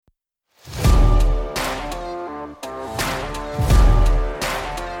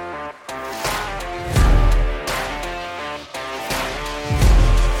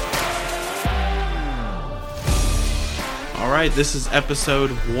right, this is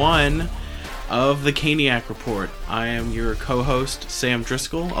episode 1 of the Caniac Report. I am your co-host, Sam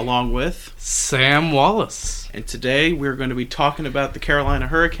Driscoll, along with Sam Wallace. And today we're going to be talking about the Carolina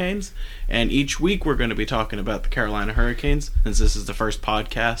Hurricanes, and each week we're going to be talking about the Carolina Hurricanes, since this is the first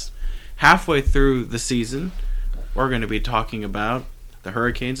podcast. Halfway through the season, we're going to be talking about the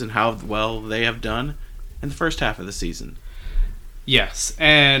Hurricanes and how well they have done in the first half of the season. Yes,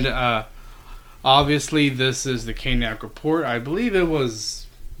 and obviously this is the Caniac Report. I believe it was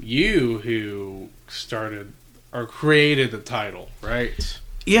you who started or created the title, right?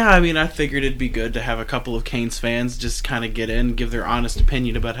 Yeah, I mean, I figured it'd be good to have a couple of Canes fans just kind of get in, give their honest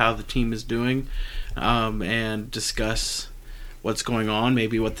opinion about how the team is doing, and discuss what's going on,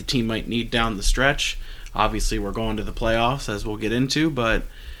 maybe what the team might need down the stretch. Obviously, we're going to the playoffs, as we'll get into, but,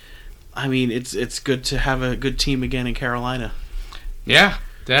 I mean, it's good to have a good team again in Carolina. Yeah,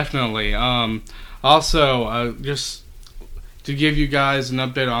 definitely. Also, just to give you guys an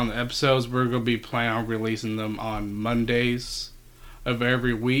update on the episodes, we're going to be planning on releasing them on Mondays of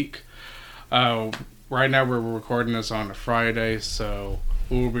every week. Right now we're recording this on a Friday, so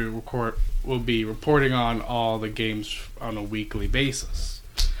we'll be reporting on all the games on a weekly basis.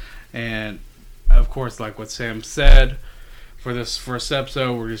 And of course, like what Sam said, for this first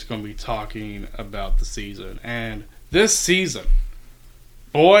episode, we're just going to be talking about the season. And this season,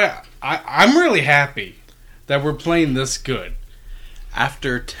 boy, I'm really happy that we're playing this good.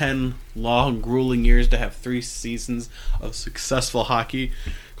 After 10 long, grueling years, to have 3 seasons of successful hockey,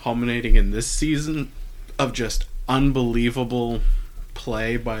 culminating in this season of just unbelievable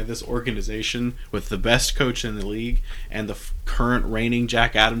play by this organization with the best coach in the league and the current reigning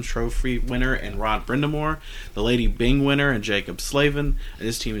Jack Adams Trophy winner and Rod Brind'Amour, the Lady Byng winner and Jacob Slavin. And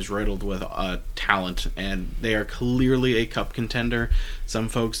this team is riddled with talent, and they are clearly a cup contender. Some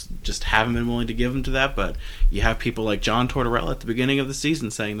folks just haven't been willing to give them to that, but you have people like John Tortorella at the beginning of the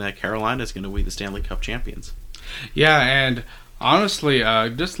season saying that Carolina is going to be the Stanley Cup champions. Yeah, and honestly,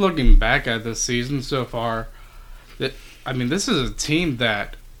 just looking back at this season so far, this is a team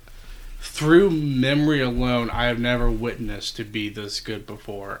that, through memory alone, I have never witnessed to be this good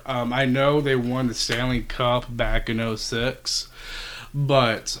before. I know they won the Stanley Cup back in 2006,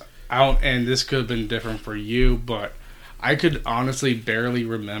 but and this could have been different for you, but I could honestly barely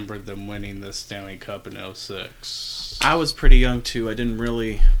remember them winning the Stanley Cup in 2006. I was pretty young too. I didn't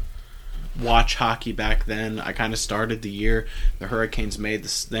really watch hockey back then. I kind of started the year the Hurricanes made the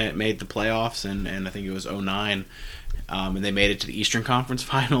playoffs, and I think it was 2009. And they made it to the Eastern Conference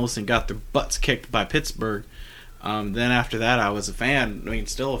Finals and got their butts kicked by Pittsburgh. Then after that, I was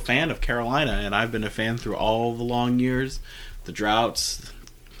still a fan of Carolina, and I've been a fan through all the long years, the droughts,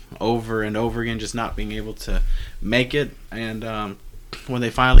 over and over again, just not being able to make it. And when they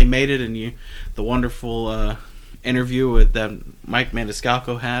finally made it, and the wonderful interview that Mike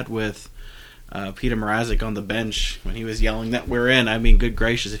Maniscalco had with Peter Mrazek on the bench when he was yelling that we're in. I mean, good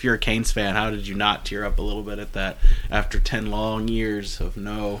gracious, if you're a Canes fan, how did you not tear up a little bit at that after 10 long years of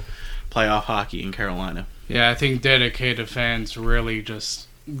no playoff hockey in Carolina? Yeah, I think dedicated fans really just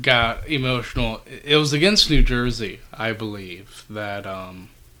got emotional. It was against New Jersey, I believe, that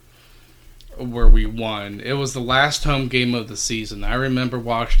where we won. It was the last home game of the season. I remember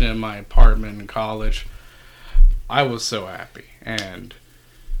watching it in my apartment in college. I was so happy, and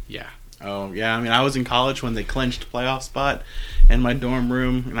yeah. Oh, yeah, I was in college when they clinched playoff spot in my dorm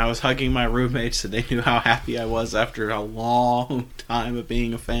room, and I was hugging my roommates so they knew how happy I was after a long time of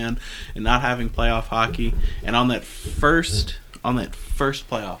being a fan and not having playoff hockey. And on that first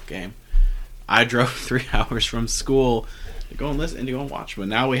playoff game, I drove 3 hours from school to go and listen and to go and watch. But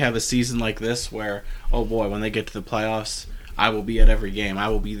now we have a season like this where, oh boy, when they get to the playoffs, I will be at every game. I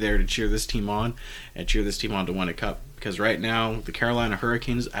will be there to cheer this team on and cheer this team on to win a cup. Because right now, the Carolina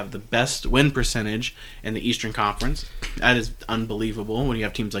Hurricanes have the best win percentage in the Eastern Conference. That is unbelievable when you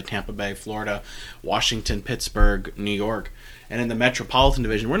have teams like Tampa Bay, Florida, Washington, Pittsburgh, New York. And in the Metropolitan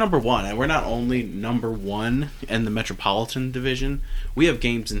Division, we're number 1. And we're not only number 1 in the Metropolitan Division, we have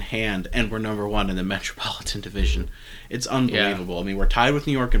games in hand, and we're number 1 in the Metropolitan Division. It's unbelievable. Yeah. I mean, we're tied with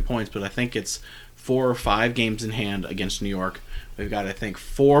New York in points, but I think it's 4 or 5 games in hand against New York. We've got, I think,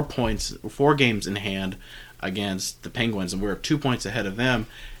 4 games in hand against the Penguins, and we're 2 points ahead of them,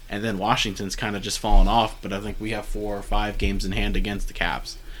 and then Washington's kind of just fallen off, but I think we have 4 or 5 games in hand against the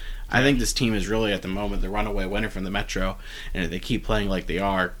Caps. I think this team is really, at the moment, the runaway winner from the Metro, and if they keep playing like they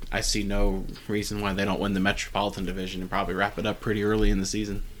are, I see no reason why they don't win the Metropolitan Division and probably wrap it up pretty early in the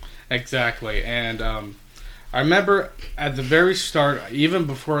season. Exactly, and I remember at the very start, even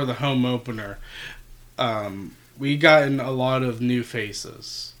before the home opener, we got in a lot of new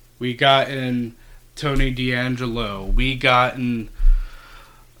faces. We got in Tony D'Angelo. We gotten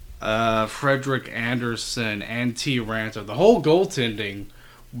Frederick Anderson and T. Ranto. The whole goaltending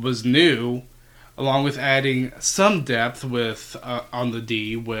was new, along with adding some depth with on the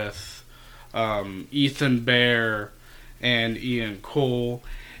D with Ethan Bear and Ian Cole.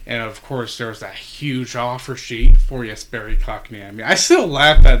 And, of course, there's that huge offer sheet for Jesperi Kotkaniemi. I still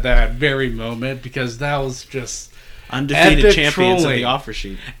laugh at that very moment because that was just undefeated epic champions trolling. of the offer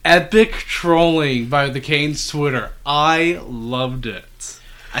sheet. Epic trolling by the Canes Twitter. I loved it.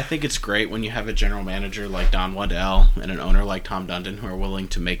 I think it's great when you have a general manager like Don Waddell and an owner like Tom Dundon who are willing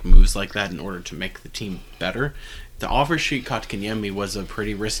to make moves like that in order to make the team better. The offer sheet Kotkaniemi was a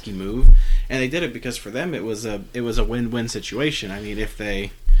pretty risky move, and they did it because for them it was a win-win situation. I mean, if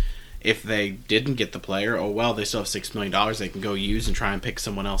they didn't get the player, oh well, they still have $6 million they can go use and try and pick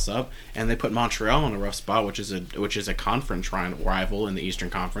someone else up. And they put Montreal in a rough spot, which is a conference rival in the Eastern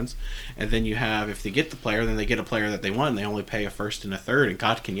Conference. And then you have, if they get the player, then they get a player that they want, and they only pay a first and a third. And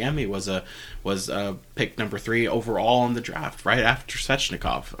Kotkaniemi was pick number 3 overall in the draft, right after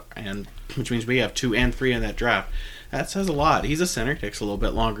Svechnikov, and which means we have 2 and 3 in that draft. That says a lot. He's a center. Takes a little bit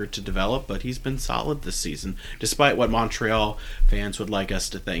longer to develop, but he's been solid this season, despite what Montreal fans would like us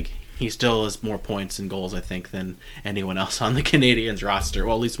to think. He still has more points and goals, I think, than anyone else on the Canadiens roster.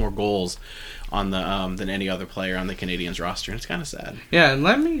 Well, at least more goals on the than any other player on the Canadiens roster, and it's kind of sad. Yeah, and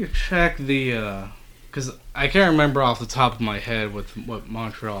let me check the because I can't remember off the top of my head what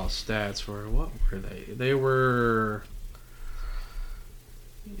Montreal's stats were. What were they? They were.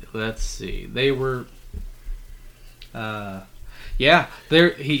 Let's see. They were. Yeah.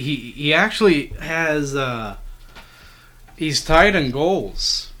 There. He actually has. He's tied in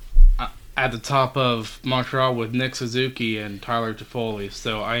goals at the top of Montreal with Nick Suzuki and Tyler Toffoli.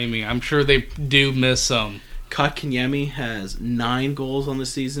 So, I mean, I'm sure they do miss some. Kotkaniemi has 9 goals on the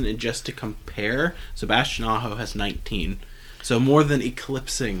season, and just to compare, Sebastian Aho has 19. So more than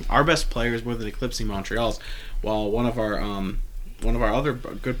eclipsing our best players, more than eclipsing Montreal's. While one of our other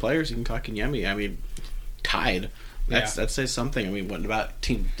good players, even Kotkaniemi, I mean, tied. That says something. I mean, what about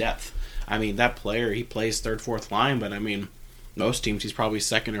team depth? I mean, that player, he plays third, fourth line, but I mean, most teams he's probably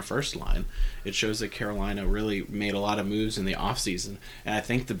second or first line. It shows that Carolina really made a lot of moves in the offseason. And I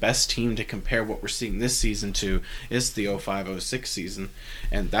think the best team to compare what we're seeing this season to is the 05-06 season.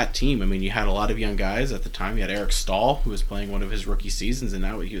 And that team, I mean, you had a lot of young guys at the time. You had Eric Stahl, who was playing one of his rookie seasons, and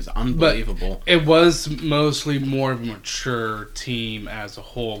now he was unbelievable. But it was mostly more of a mature team as a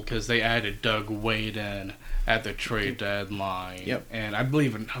whole because they added Doug Wade in at the trade deadline. Yep. And I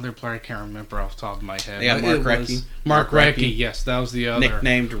believe another player, I can't remember off the top of my head. They had Mark Recchi. Mark Recchi, yes, that was the other.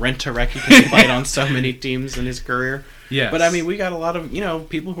 Nicknamed Rent-A-Recchi because he played on so many teams in his career. Yes. But I mean, we got a lot of,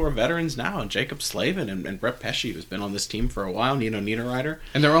 people who are veterans now, and Jacob Slavin and Brett Pesce, who's been on this team for a while, Nino Niederreiter.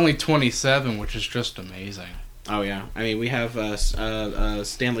 And they're only 27, which is just amazing. Oh, yeah. I mean, we have a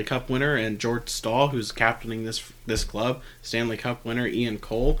Stanley Cup winner and George Stahl, who's captaining this club. Stanley Cup winner Ian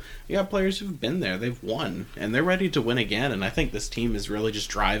Cole. You have players who've been there. They've won. And they're ready to win again. And I think this team is really just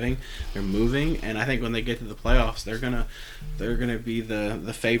driving. They're moving. And I think when they get to the playoffs, they're gonna be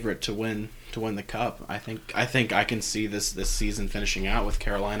the favorite to win the cup. I think I can see this season finishing out with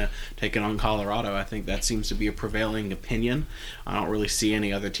Carolina taking on Colorado. I think that seems to be a prevailing opinion. I don't really see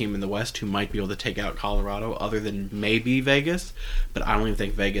any other team in the West who might be able to take out Colorado other than maybe Vegas, but I don't even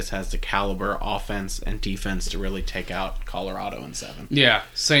think Vegas has the caliber, offense, and defense to really take out Colorado in 7. Yeah,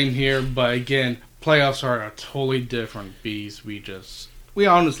 same here, but again, playoffs are a totally different beast. We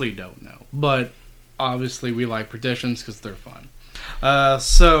honestly don't know, but obviously we like predictions because they're fun.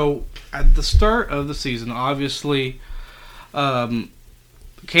 So, at the start of the season, obviously,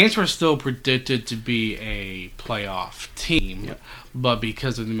 Canes were still predicted to be a playoff team, yep. But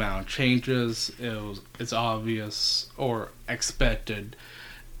because of the amount of changes, it's obvious or expected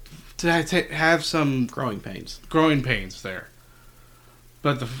to have some growing pains there.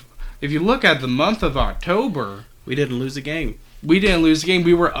 But if you look at the month of October, we didn't lose a game.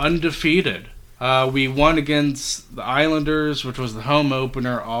 We were undefeated. We won against the Islanders, which was the home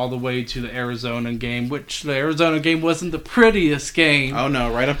opener, all the way to the Arizona game, which the Arizona game wasn't the prettiest game. Oh,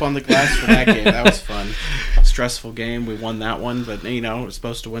 no, right up on the glass for that game. That was fun. Stressful game. We won that one, but, we're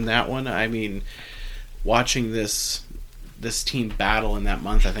supposed to win that one. I mean, watching this team battle in that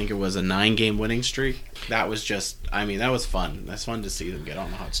month, I think it was a 9-game winning streak. That was that was fun. That's fun to see them get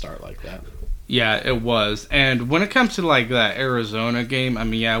on a hot start like that. Yeah, it was. And when it comes to, that Arizona game,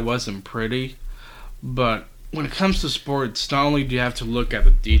 it wasn't pretty. But when it comes to sports, not only do you have to look at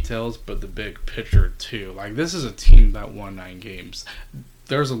the details, but the big picture too. This is a team that won 9 games.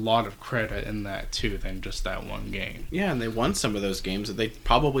 there's a lot of credit in that too than just that one game. Yeah, and they won some of those games that they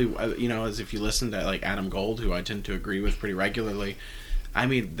probably, as if you listen to like Adam Gold, who I tend to agree with pretty regularly. I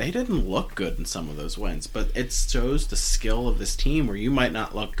mean, they didn't look good in some of those wins, but it shows the skill of this team where you might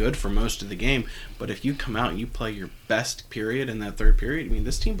not look good for most of the game, but if you come out and you play your best period in that third period, I mean,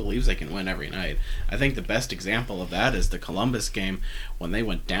 this team believes they can win every night. I think the best example of that is the Columbus game when they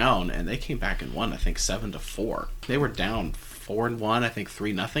went down and they came back and won, I think 7-4. They were down 4-1, I think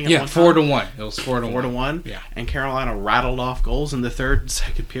 3-0. Yeah, 4-1. It was 4-1. 4-1. Yeah, and Carolina rattled off goals in the third and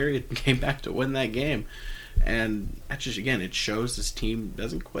second period and came back to win that game. And that's just, again, it shows this team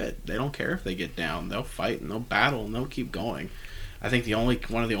doesn't quit. They don't care if they get down. They'll fight and they'll battle and they'll keep going. I think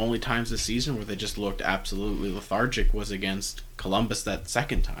one of the only times this season where they just looked absolutely lethargic was against Columbus that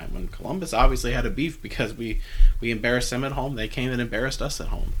second time, when Columbus obviously had a beef because we embarrassed them at home. They came and embarrassed us at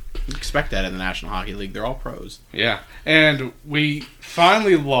home. You expect that in the National Hockey League. They're all pros. Yeah, and we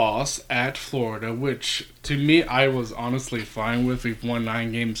finally lost at Florida, which to me I was honestly fine with. We've won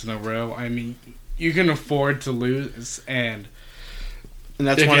 9 games in a row. I mean, you can afford to lose, and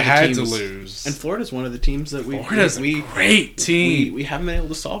that's one of the teams to lose. And Florida's one of the teams that Florida's a great team. We haven't been able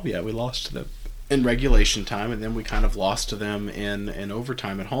to solve yet. We lost to them in regulation time, and then we kind of lost to them in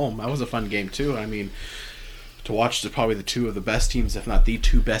overtime at home. That was a fun game too. I mean, to watch probably the two of the best teams, if not the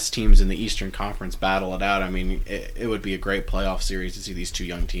two best teams in the Eastern Conference, battle it out. I mean, it would be a great playoff series to see these two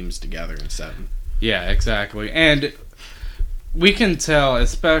young teams together in 7. Yeah, exactly, and we can tell,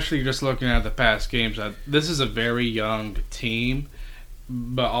 especially just looking at the past games, that this is a very young team,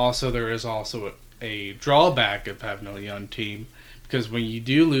 but also there is also a drawback of having a young team, because when you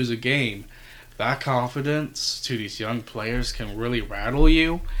do lose a game, that confidence to these young players can really rattle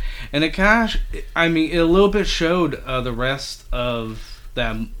you, and it kind of, I mean, it a little bit showed the rest of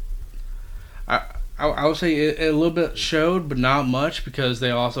them. I would say it a little bit showed, but not much, because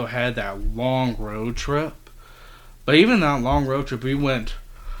they also had that long road trip. But even that long road trip, we went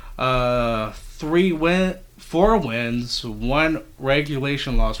 4 wins, 1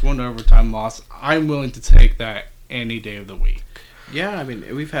 regulation loss, 1 overtime loss. I'm willing to take that any day of the week. Yeah, I mean,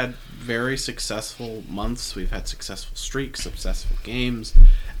 we've had very successful months. We've had successful streaks, successful games.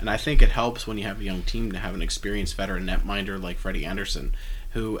 And I think it helps when you have a young team to have an experienced veteran netminder like Freddie Andersen,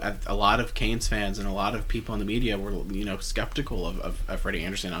 who a lot of Canes fans and a lot of people in the media were, skeptical of Freddie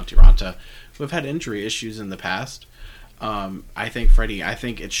Andersen and Tiranta, who have had injury issues in the past. I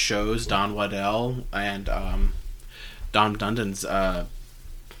think it shows Don Waddell and Dom Dundon's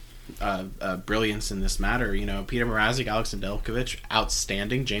brilliance in this matter. Peter Mrazek, Alex Nedeljkovic,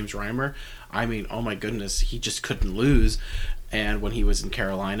 outstanding. James Reimer, I mean, oh my goodness, he just couldn't lose. And when he was in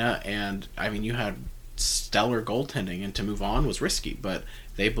Carolina, and I mean, you had stellar goaltending, and to move on was risky, but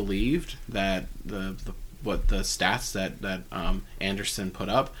they believed that the stats that Andersen put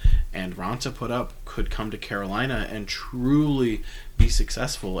up and Raanta put up could come to Carolina and truly be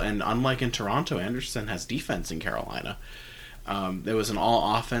successful. And unlike in Toronto, Andersen has defense in Carolina. It was an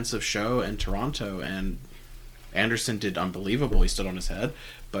all-offensive show in Toronto, and Andersen did unbelievable. He stood on his head,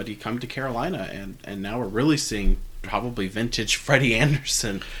 but he come to Carolina, and now we're really seeing probably vintage Freddie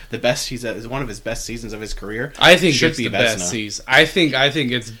Andersen. Is one of his best seasons of his career. I think it's the best season. I think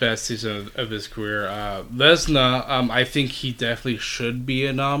it's the best season of his career. Vezina, I think he definitely should be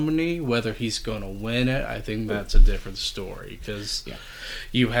a nominee. Whether he's going to win it, I think that's a different story, because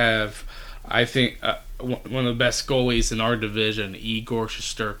you have, I think, one of the best goalies in our division, Igor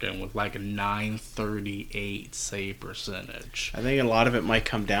Shesterkin, with like a .938 save percentage. I think a lot of it might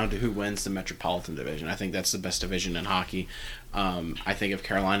come down to who wins the Metropolitan Division. I think that's the best division in hockey. I think if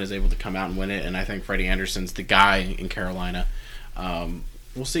Carolina is able to come out and win it, and I think Freddie Andersen's the guy in Carolina,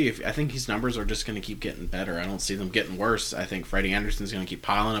 we'll see. I think his numbers are just going to keep getting better. I don't see them getting worse. I think Freddie Andersen's going to keep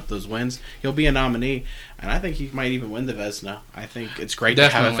piling up those wins. He'll be a nominee, and I think he might even win the Vezina. I think it's great to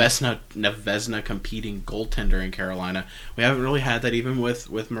have a Vezina competing goaltender in Carolina. We haven't really had that even with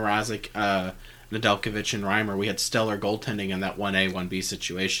Mrazek, Nedeljkovic, and Reimer. We had stellar goaltending in that 1A, 1B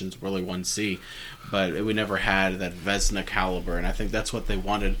situations, really 1C, but we never had that Vezina caliber, and I think that's what they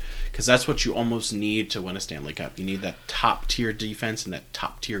wanted, because that's what you almost need to win a Stanley Cup. You need that top-tier defense and that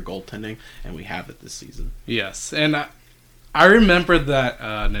top-tier goaltending, and we have it this season. Yes, and I remember that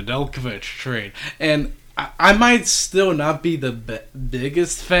Nedeljkovic trade, and I might still not be the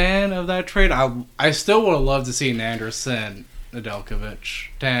biggest fan of that trade. I still would have loved to see an Andersen-Nedeljkovic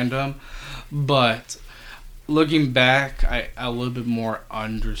tandem, but looking back, I a little bit more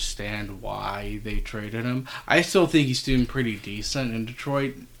understand why they traded him. I still think he's doing pretty decent in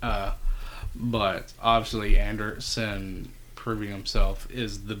Detroit, but obviously Andersen proving himself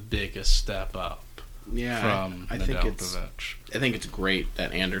is the biggest step up from Nedeljkovic. I think it's great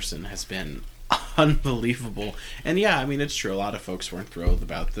that Anderson has been unbelievable. And yeah, I mean, it's true. A lot of folks weren't thrilled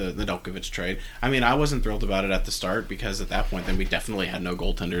about the Nedeljkovic trade. I mean, I wasn't thrilled about it at the start because at that point, then we definitely had no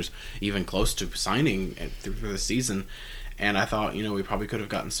goaltenders even close to signing through the season. And I thought, we probably could have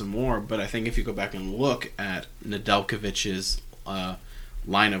gotten some more. But I think if you go back and look at Nedeljkovic's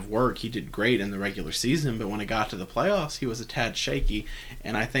line of work, he did great in the regular season, but when it got to the playoffs, he was a tad shaky.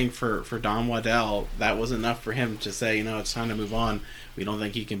 And I think for Don Waddell, that was enough for him to say, it's time to move on. We don't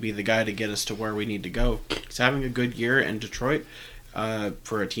think he can be the guy to get us to where we need to go. He's having a good year in Detroit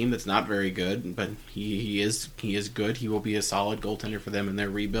for a team that's not very good, but he is good. He will be a solid goaltender for them in their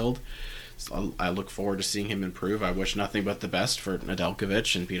rebuild. So I look forward to seeing him improve. I wish nothing but the best for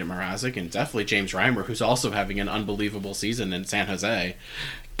Nedeljkovic and Peter Mrazek, and definitely James Reimer, who's also having an unbelievable season in San Jose,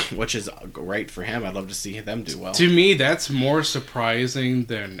 which is great for him. I'd love to see them do well. To me, that's more surprising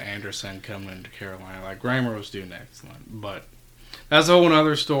than Anderson coming to Carolina. Like, Reimer was doing excellent, but that's a whole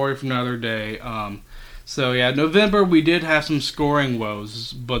other story for another day. So, yeah, November we did have some scoring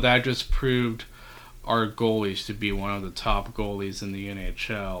woes, but that just proved our goalies to be one of the top goalies in the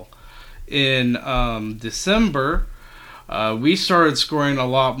NHL. In December, we started scoring a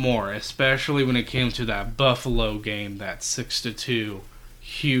lot more, especially when it came to that Buffalo game, that 6-2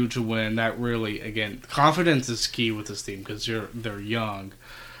 huge win. That really, again, confidence is key with this team because they're young.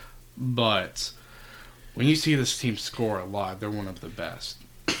 But when you see this team score a lot, they're one of the best.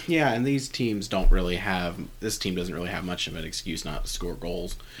 Yeah, and these teams this team doesn't really have much of an excuse not to score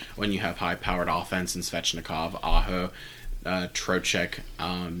goals when you have high-powered offense in Svechnikov, Aho, Trocheck,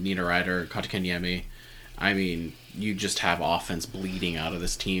 Niederreiter, Kotkaniemi. I mean, you just have offense bleeding out of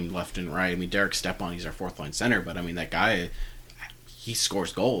this team left and right. I mean, Derek Stepan, he's our fourth-line center, but I mean, that guy, he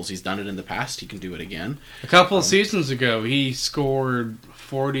scores goals. He's done it in the past. He can do it again. A couple of seasons ago, he scored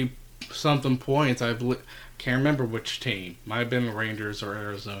 40-something points. I can't remember which team. Might have been the Rangers or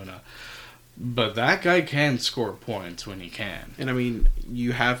Arizona. But that guy can score points when he can. And I mean,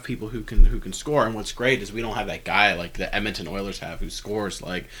 you have people who can score, and what's great is we don't have that guy like the Edmonton Oilers have who scores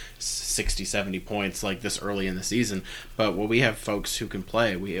like 60, 70 points like this early in the season. But we have folks who can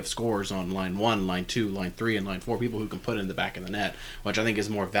play. We have scorers on line 1, line 2, line 3, and line 4, people who can put in the back of the net, which I think is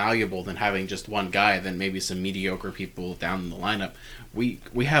more valuable than having just one guy than maybe some mediocre people down in the lineup.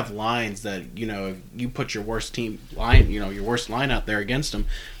 We have lines that, if you put your worst your worst line out there against them,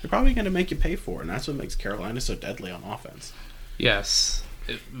 they're probably going to make you pay for it, and that's what makes Carolina so deadly on offense. Yes,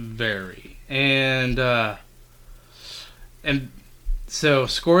 very. And so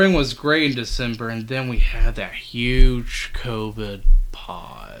scoring was great in December, and then we had that huge COVID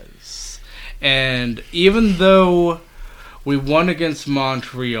pause. And even though we won against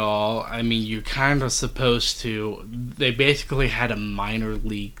Montreal, I mean, you're kind of supposed to. They basically had a minor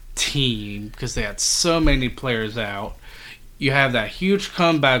league team because they had so many players out. You have that huge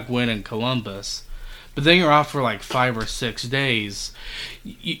comeback win in Columbus, but then you're off for like 5 or 6 days.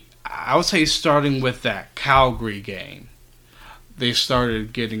 I would say starting with that Calgary game, they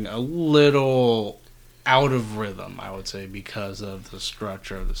started getting a little out of rhythm, I would say, because of the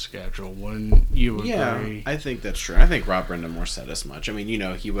structure of the schedule. Wouldn't you agree? Yeah, I think that's true. I think Rob Brind'Amour said as much. I mean,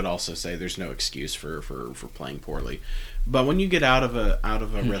 he would also say there's no excuse for playing poorly. But when you get out of a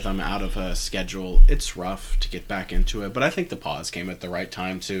rhythm, out of a schedule, it's rough to get back into it. But I think the pause came at the right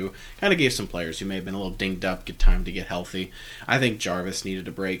time too. Kind of gave some players who may have been a little dinged up good time to get healthy. I think Jarvis needed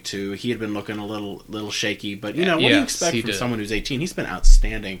a break too. He had been looking a little shaky, but what do you expect from someone who's 18? He's been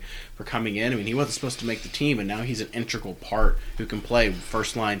outstanding for coming in. I mean, he wasn't supposed to make the team, and now he's an integral part who can play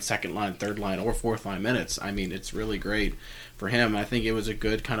first line, second line, third line, or fourth line minutes. I mean, it's really great for him. I think it was a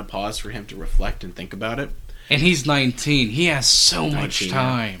good kind of pause for him to reflect and think about it. And he's 19. He has so much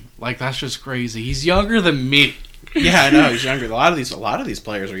time. Yeah. Like, that's just crazy. He's younger than me. Yeah, I know. He's younger. A lot of these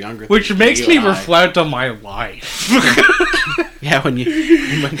players are younger. Which makes me reflect on my life. Yeah, when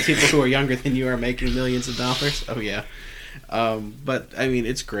people who are younger than you are making millions of dollars. Oh yeah. But I mean,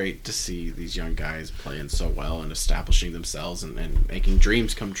 it's great to see these young guys playing so well and establishing themselves and making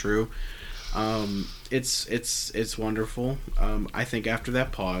dreams come true. It's wonderful. I think after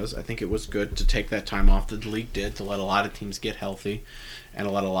that pause, I think it was good to take that time off that the league did to let a lot of teams get healthy and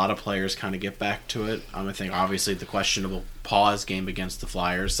to let a lot of players kind of get back to it. I think obviously the questionable pause game against the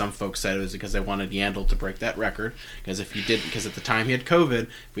Flyers, some folks said it was because they wanted Yandel to break that record, because at the time he had COVID,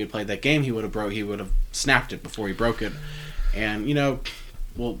 if he had played that game, he would have snapped it before he broke it. And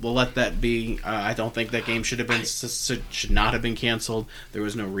we'll let that be. I don't think that game should not have been canceled. There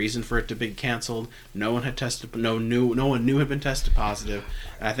was no reason for it to be canceled. No one knew had been tested positive.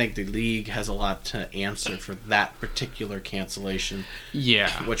 And I think the league has a lot to answer for that particular cancellation.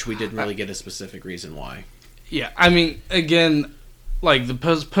 Yeah, which we didn't really get a specific reason why. Yeah, I mean, again, like the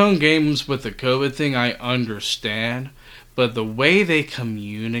postponed games with the COVID thing, I understand, but the way they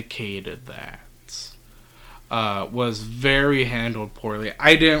communicated that was very handled poorly.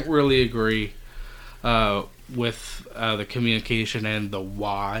 I didn't really agree with the communication and the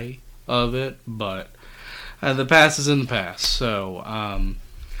why of it, but the past is in the past. So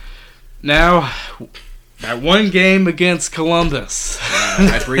now that one game against Columbus,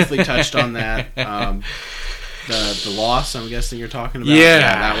 I briefly touched on that. The loss, I'm guessing you're talking about.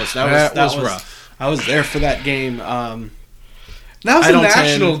 Yeah, that was rough. I was there for that game. That was a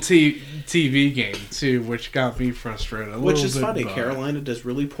national TV game too, which got me frustrated. Which is funny. Carolina does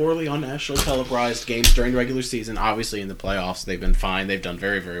really poorly on national televised games during the regular season. Obviously, in the playoffs, they've been fine. They've done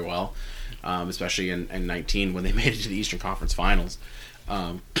very, very well, especially in 19 when they made it to the Eastern Conference Finals.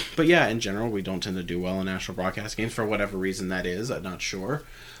 But yeah, in general, we don't tend to do well in national broadcast games for whatever reason that is. I'm not sure.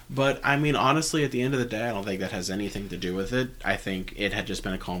 But, I mean, honestly, at the end of the day, I don't think that has anything to do with it. I think it had just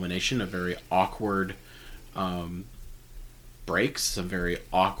been a culmination of very awkward breaks, some very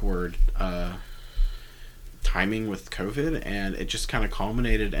awkward timing with COVID, and it just kind of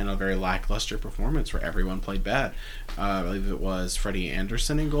culminated in a very lackluster performance where everyone played bad. I believe it was Freddie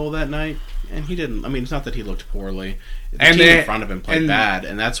Anderson in goal that night, and he didn't. I mean, it's not that he looked poorly. The team in front of him played bad,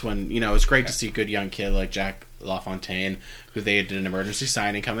 and that's when, it's great to see a good young kid like Jack LaFontaine, who they did an emergency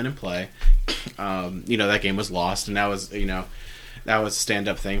signing, come in and play. That game was lost, and that was a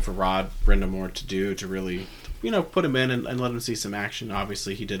stand-up thing for Rod Brindamore to do, to really put him in and let him see some action.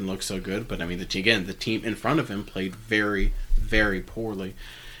 Obviously, he didn't look so good, but I mean, the team in front of him played very, very poorly.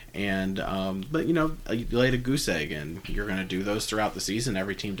 And but you laid a goose egg, and you're going to do those throughout the season.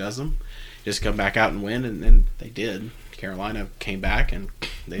 Every team does them. Just come back out and win, and they did. Carolina came back, and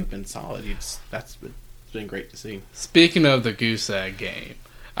they've been solid. That's been great to see. Speaking of the goose egg game,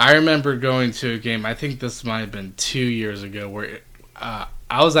 I remember going to a game. I think this might have been 2 years ago, where I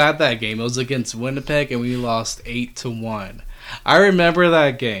was at that game. It was against Winnipeg, and we lost 8-1. I remember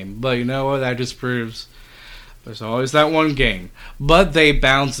that game, but you know what? That just proves there's always that one game. But they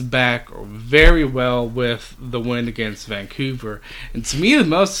bounced back very well with the win against Vancouver. And to me, the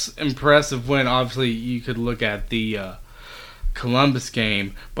most impressive win, obviously, you could look at the Columbus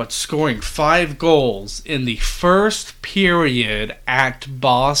game, but scoring 5 goals in the first period at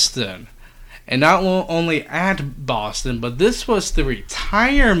Boston. And not only at Boston, but this was the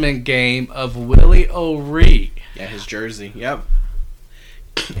retirement game of Willie O'Ree. Yeah, his jersey. Yep.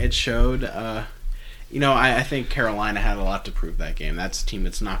 It showed, I think Carolina had a lot to prove that game. That's a team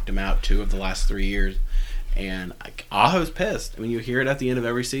that's knocked him out 2 of the last 3 years. And Aho's pissed. I mean, you hear it at the end of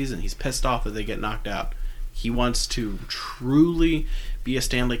every season. He's pissed off that they get knocked out. He wants to truly be a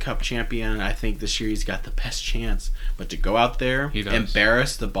Stanley Cup champion, and I think this year he's got the best chance. But to go out there,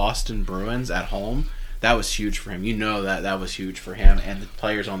 embarrass the Boston Bruins at home, that was huge for him. That was huge for him and the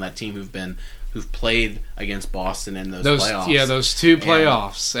players on that team who've played against Boston in those playoffs. Yeah, those 2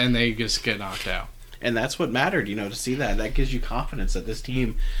 playoffs, and they just get knocked out. And that's what mattered, to see that. That gives you confidence that this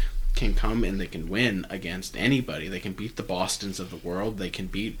team can come and they can win against anybody. They can beat the Bostons of the world. They can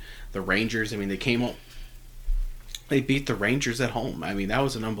beat the Rangers. I mean, they beat the Rangers at home. I mean, that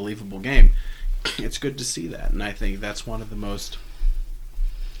was an unbelievable game. It's good to see that, and I think that's one of the most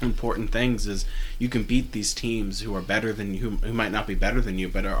important things is you can beat these teams who are better than you, who might not be better than you,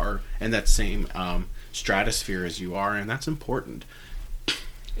 but are in that same stratosphere as you are, and that's important.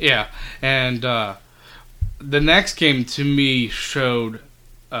 Yeah, and the next game to me showed,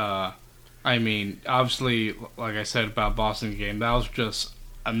 obviously, like I said about Boston game, that was just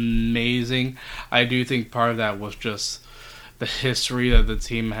amazing. I do think part of that was just the history that the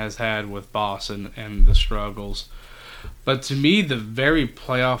team has had with Boston and the struggles. But to me, the very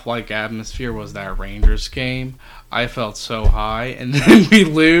playoff-like atmosphere was that Rangers game. I felt so high, and then we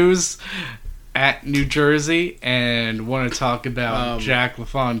lose at New Jersey, and want to talk about Jack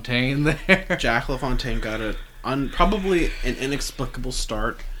LaFontaine there. Jack LaFontaine got probably an inexplicable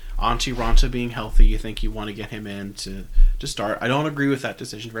start. Antti Raanta being healthy, you think you want to get him in to start. I don't agree with that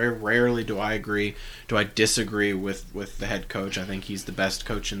decision. Very rarely do I agree. Do I disagree with the head coach? I think he's the best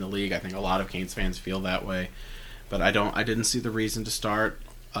coach in the league. I think a lot of Canes fans feel that way. But I didn't see the reason to start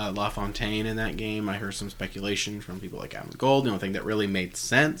LaFontaine in that game. I heard some speculation from people like Adam Gold. The only thing that really made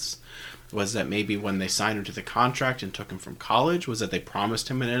sense was that maybe when they signed him to the contract and took him from college was that they promised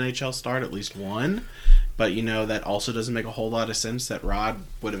him an NHL start, at least one. But, that also doesn't make a whole lot of sense that Rod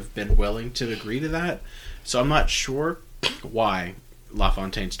would have been willing to agree to that. So I'm not sure why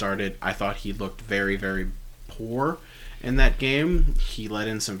LaFontaine started. I thought he looked very, very poor in that game. He let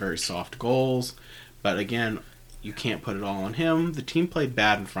in some very soft goals. But again, you can't put it all on him. The team played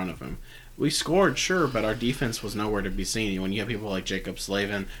bad in front of him. We scored, sure, but our defense was nowhere to be seen. When you have people like Jacob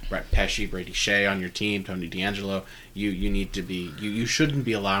Slavin, Brett Pesce, Brady Shea on your team, Tony DeAngelo, you need to be you shouldn't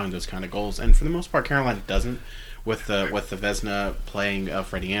be allowing those kind of goals. And for the most part, Carolina doesn't, with the Vezina playing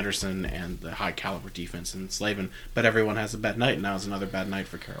Freddie Anderson and the high caliber defense and Slavin. But everyone has a bad night, and now it's another bad night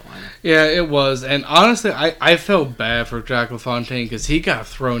for Carolina. Yeah, it was. And honestly, I felt bad for Jack LaFontaine because he got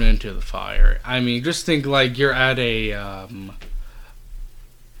thrown into the fire. I mean, just think like you're at a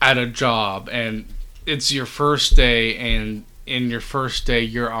job and it's your first day, and in your first day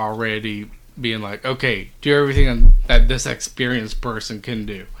you're already being like, okay, do everything that this experienced person can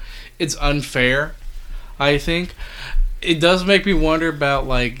do. It's unfair, I think. It does make me wonder about,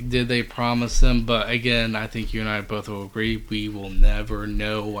 like, did they promise him? But again, I think you and I both will agree we will never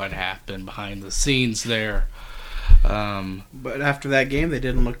know what happened behind the scenes there. But after that game, they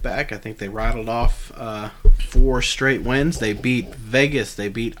didn't look back. I think they rattled off 4 straight wins. They beat Vegas. They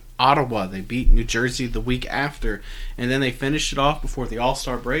beat Ottawa. They beat New Jersey the week after. And then they finished it off before the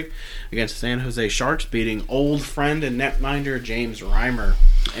All-Star break against San Jose Sharks, beating old friend and netminder James Reimer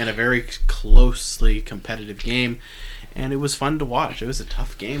in a very closely competitive game. And it was fun to watch. It was a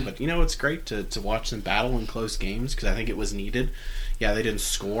tough game, but it's great to watch them battle in close games because I think it was needed. Yeah, they didn't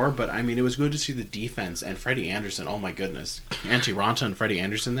score, but I mean, it was good to see the defense and Freddie Anderson. Oh my goodness, Antti Raanta and Freddie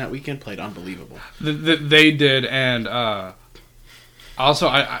Anderson that weekend played unbelievable. They did, and also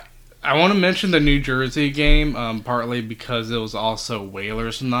I want to mention the New Jersey game, partly because it was also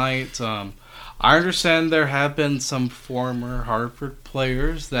Whalers night. I understand there have been some former Hartford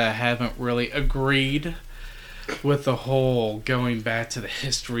players that haven't really agreed with the whole going back to the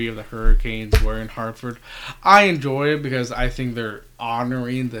history of the Hurricanes wearing Hartford. I enjoy it because I think they're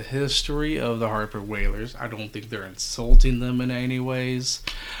honoring the history of the Hartford Whalers. I don't think they're insulting them in any ways.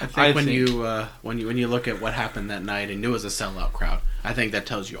 I think when you look at what happened that night and it was a sellout crowd, I think that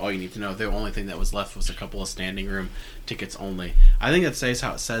tells you all you need to know. The only thing that was left was a couple of standing room tickets only. I think that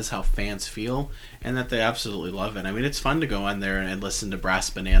says how fans feel and that they absolutely love it. I mean, it's fun to go in there and listen to Brass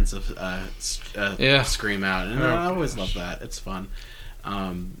Bonanza scream out, and I always love that. It's fun.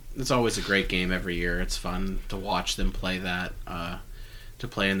 It's always a great game every year. It's fun to watch them play that, to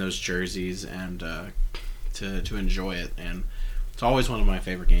play in those jerseys and to enjoy it. And it's always one of my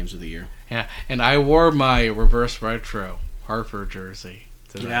favorite games of the year. Yeah, and I wore my reverse retro Hartford jersey.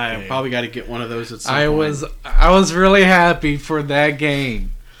 Yeah, I probably got to get one of those at some point. I was really happy for that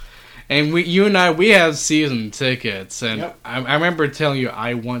game. And you and I have season tickets, and yep. I remember telling you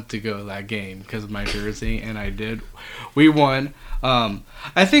I want to go to that game because of my jersey, and I did. We won.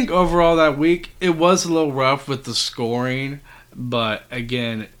 I think overall that week it was a little rough with the scoring, but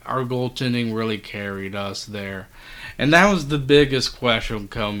again, our goaltending really carried us there. And that was the biggest question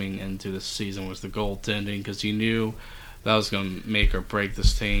coming into the season was the goaltending because you knew that was going to make or break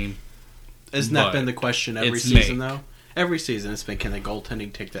this team. Hasn't that been the question every season, though? Every season it's been, can the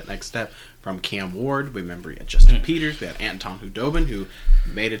goaltending take that next step? From Cam Ward, we remember we had Justin Peters, we had Anton Khudobin, who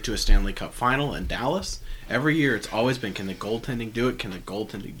made it to a Stanley Cup final in Dallas. Every year it's always been, can the goaltending do it? Can the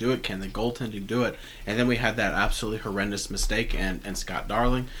goaltending do it? Can the goaltending do it? And then we had that absolutely horrendous mistake and Scott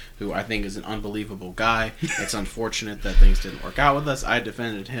Darling, who I think is an unbelievable guy. It's unfortunate that things didn't work out with us. I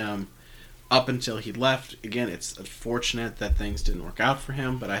defended him up until he left. Again, it's unfortunate that things didn't work out for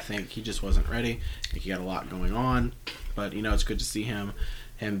him, but I think he just wasn't ready. I think he got a lot going on. But, it's good to see him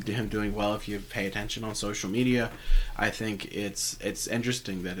doing well if you pay attention on social media. I think it's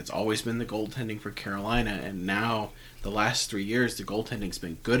interesting that it's always been the goaltending for Carolina, and now the last 3 years the goaltending's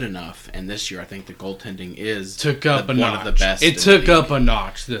been good enough, and this year I think the goaltending is one of the best. It took up a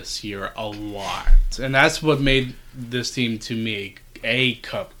notch this year a lot, and that's what made this team to me a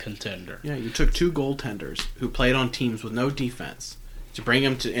cup contender. Yeah, you took 2 goaltenders who played on teams with no defense to bring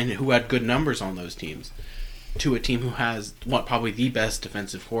them to, and who had good numbers on those teams, to a team who has probably the best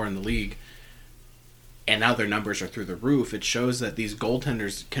defensive core in the league, and now their numbers are through the roof. It shows that these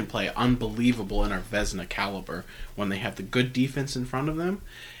goaltenders can play unbelievable in our Vezina caliber when they have the good defense in front of them,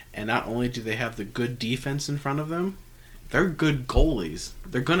 and not only do they have the good defense in front of them, they're good goalies.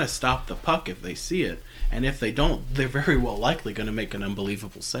 They're going to stop the puck if they see it, and if they don't, they're very well likely going to make an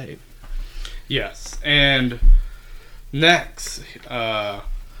unbelievable save. Yes, and next,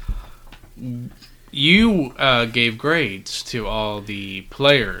 you gave grades to all the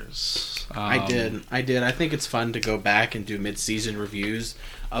players. I did. I think it's fun to go back and do mid-season reviews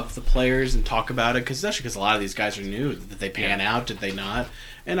of the players and talk about it, especially because a lot of these guys are new. Did they pan out? Did they not?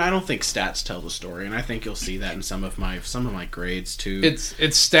 And I don't think stats tell the story, and I think you'll see that in some of my grades too. It's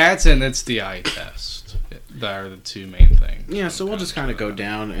stats and it's the eye test that are the two main things. Yeah, so we'll just kind of go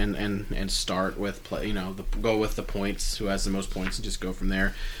down and start with go with the points, who has the most points, and just go from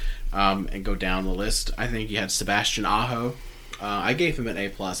there, and go down the list. I think you had Sebastian Aho. I gave him an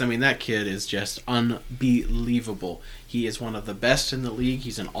A+. I mean, that kid is just unbelievable. He is one of the best in the league.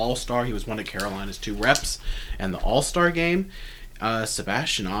 He's an all-star. He was one of Carolina's 2 reps in the all-star game.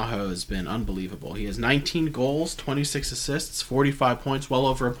 Sebastian Aho has been unbelievable. He has 19 goals, 26 assists, 45 points, well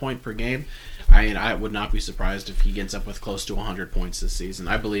over a point per game. I mean, I would not be surprised if he gets up with close to 100 points this season.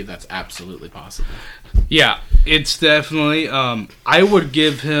 I believe that's absolutely possible. Yeah, it's definitely. I would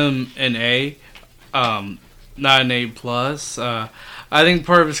give him an A, not an A+. I think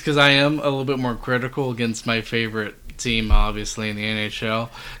part of it's because I am a little bit more critical against my favorite team, obviously, in the NHL,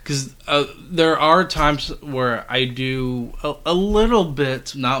 because there are times where I do a little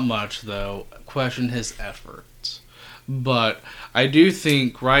bit, not much though, question his efforts. But I do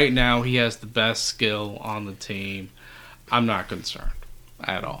think right now he has the best skill on the team. I'm not concerned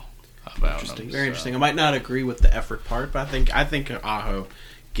at all about him. Very interesting. I might not agree with the effort part, but I think Aho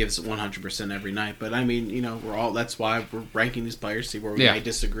gives it 100% every night. But I mean, that's why we're ranking these players, see where we may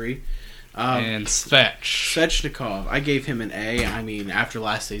disagree. And Svechnikov, I gave him an A. I mean, after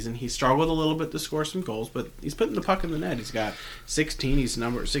last season, he struggled a little bit to score some goals, but he's putting the puck in the net. He's got 16. He's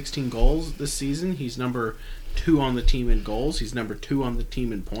number 16 goals this season. He's number 2 on the team in goals. He's number 2 on the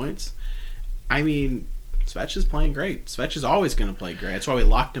team in points. I mean, Svech is playing great. Svech is always going to play great. That's why we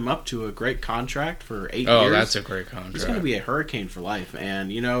locked him up to a great contract for 8 years. Oh, that's a great contract. He's going to be a Hurricane for life.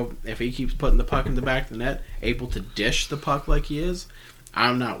 And, if he keeps putting the puck in the back of the net, able to dish the puck like he is,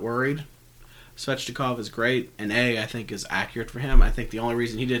 I'm not worried. Svechnikov is great. An A, I think, is accurate for him. I think the only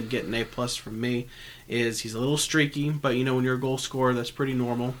reason he didn't get an A+ from me is he's a little streaky, but, when you're a goal scorer, that's pretty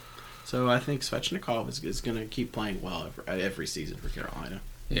normal. So I think Svechnikov is going to keep playing well every season for Carolina.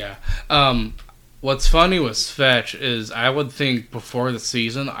 Yeah. What's funny with Svech is I would think before the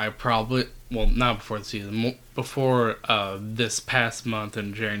season, not before the season, before this past month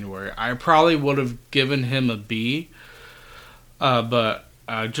in January, I probably would have given him a B. But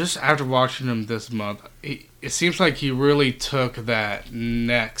just after watching him this month, it seems like he really took that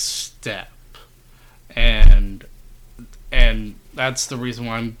next step. And that's the reason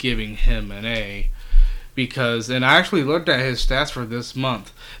why I'm giving him an A. And I actually looked at his stats for this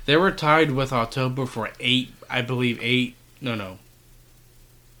month. They were tied with October for 8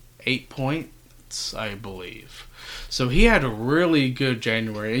 points, I believe. So he had a really good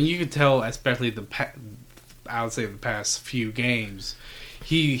January, and you can tell, especially I would say the past few games,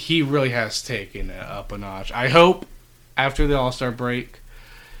 he really has taken it up a notch. I hope after the All-Star break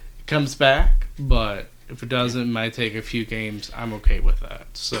it comes back, but if it doesn't, it might take a few games. I'm okay with that.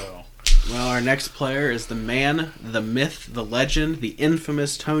 So. Well, our next player is the man, the myth, the legend, the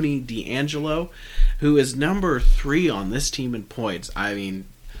infamous Tony DeAngelo, who is number 3 on this team in points. I mean,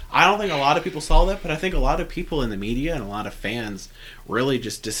 I don't think a lot of people saw that, but I think a lot of people in the media and a lot of fans really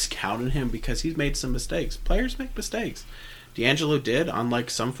just discounted him because he's made some mistakes. Players make mistakes. DeAngelo did. Unlike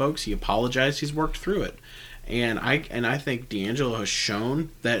some folks, he apologized. He's worked through it. And I think DeAngelo has shown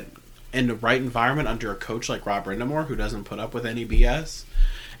that in the right environment under a coach like Rob Brindamore, who doesn't put up with any BS,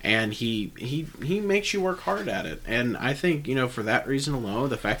 and he makes you work hard at it. And I think, for that reason alone,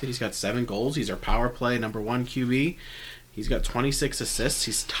 the fact that he's got 7 goals, he's our power play number 1 QB. He's got 26 assists.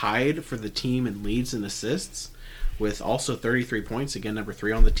 He's tied for the team in leads and assists with also 33 points. Again, number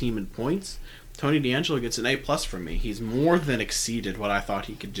 3 on the team in points. Tony DeAngelo gets an A+ from me. He's more than exceeded what I thought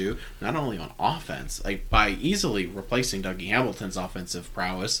he could do, not only on offense, by easily replacing Dougie Hamilton's offensive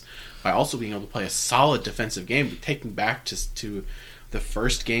prowess, by also being able to play a solid defensive game, taking back to the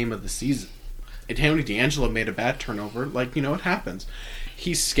first game of the season. And Tony DeAngelo made a bad turnover. It happens.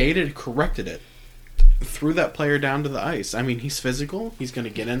 He skated, corrected it, threw that player down to the ice. I mean, he's physical. He's going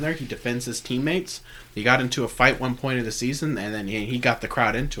to get in there. He defends his teammates. He got into a fight one point of the season, and then he got the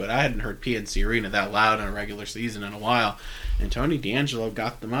crowd into it. I hadn't heard PNC Arena that loud in a regular season in a while. And Tony DeAngelo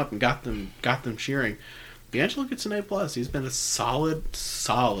got them up and got them cheering. DeAngelo gets an A+. He's been a solid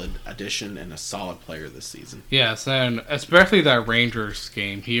addition and a solid player this season. Yes, and especially that Rangers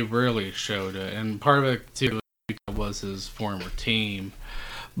game, he really showed it. And part of it, too, was his former team.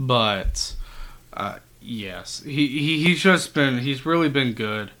 But, yes, he's really been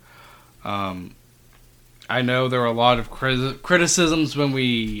good. I know there were a lot of criticisms when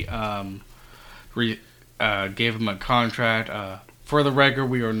we gave him a contract. For the record,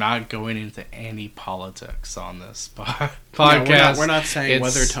 we are not going into any politics on this podcast. Yeah, we're not saying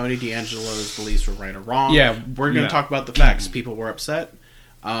whether Tony DeAngelo's beliefs were right or wrong. Yeah, we're going to talk about the facts. People were upset.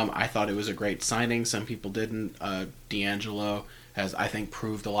 I thought it was a great signing. Some people didn't. DeAngelo has, I think,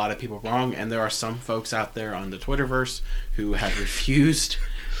 proved a lot of people wrong. And there are some folks out there on the Twitterverse who have refused,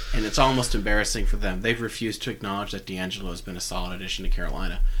 and it's almost embarrassing for them. They've refused to acknowledge that DeAngelo has been a solid addition to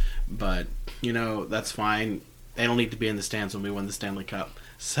Carolina. But, that's fine. They don't need to be in the stands when we win the Stanley Cup.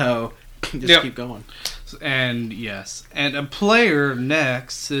 So, just keep going. And, yes. And a player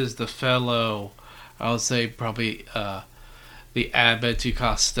next is the fellow, I would say probably the Abbott to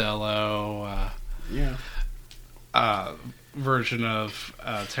Costello version of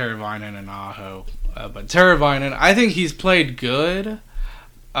Teravainen and Aho. But Teravainen, I think he's played good.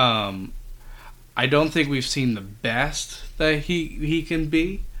 I don't think we've seen the best that he can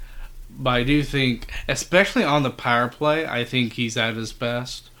be. But I do think, especially on the power play, I think he's at his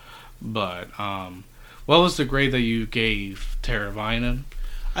best. But what was the grade that you gave Teravainen?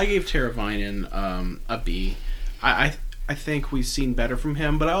 I gave Teravainen a B. I think we've seen better from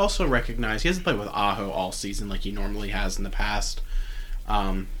him, but I also recognize he hasn't played with Aho all season like he normally has in the past.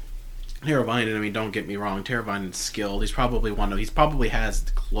 Teravainen, don't get me wrong, Teravainen's skilled. He probably has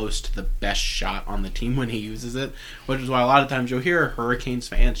close to the best shot on the team when he uses it, which is why a lot of times you'll hear Hurricanes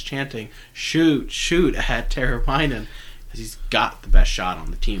fans chanting, shoot at Teravainen, because he's got the best shot on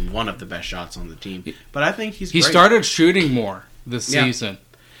the team, one of the best shots on the team. But I think he started shooting more this season.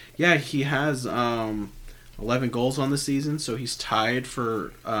 Yeah, he has 11 goals on the season, so he's tied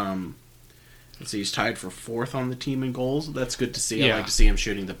for... he's tied for 4th on the team in goals. That's good to see. I like to see him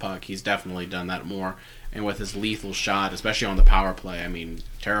shooting the puck. He's definitely done that more. And with his lethal shot, especially on the power play,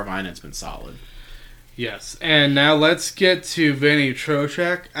 Teravainen's been solid. Yes. And now let's get to Vinny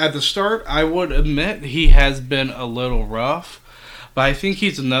Trocheck. At the start, I would admit he has been a little rough. But I think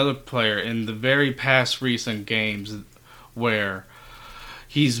he's another player in the very past recent games where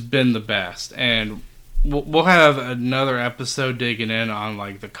he's been the best. And we'll have another episode digging in on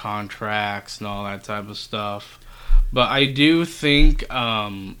the contracts and all that type of stuff. But I do think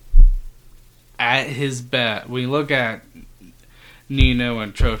at his best, when you look at Nino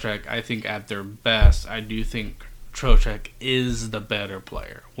and Trocheck, I think at their best, I do think Trocheck is the better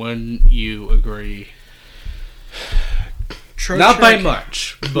player. Wouldn't you agree? Not by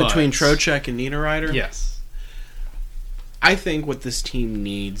much. Between Trocheck and Niederreiter? Yes. I think what this team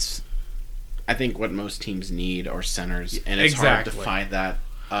needs... I think what most teams need are centers, and it's hard to find that.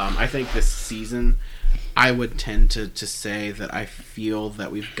 I think this season, I would tend to say that I feel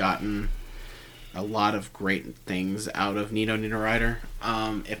that we've gotten a lot of great things out of Nino Niederreiter.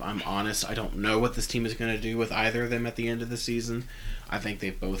 If I'm honest, I don't know what this team is going to do with either of them at the end of the season. I think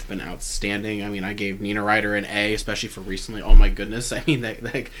they've both been outstanding. I gave Niederreiter an A, especially for recently. Oh my goodness.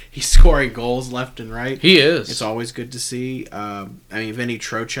 He's scoring goals left and right. He is. It's always good to see. Vinny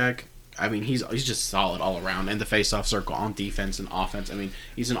Trocheck, he's just solid all around in the face-off circle, on defense and offense.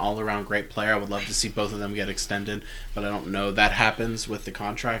 He's an all-around great player. I would love to see both of them get extended, but I don't know that happens with the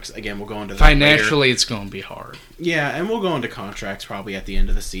contracts. Again, we'll go into that financially later. It's going to be hard. Yeah, and we'll go into contracts probably at the end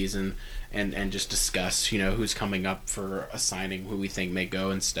of the season and just discuss, who's coming up for a signing, who we think may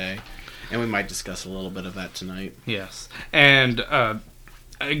go and stay. And we might discuss a little bit of that tonight. Yes. And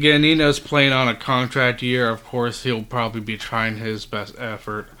again, Nino's playing on a contract year. Of course, he'll probably be trying his best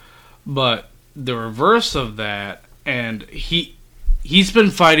effort. But the reverse of that, and he's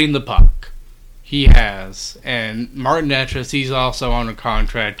been fighting the puck. He has. And Martin Necas, he's also on a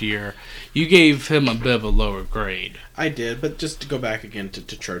contract year. You gave him a bit of a lower grade. I did, but just to go back again to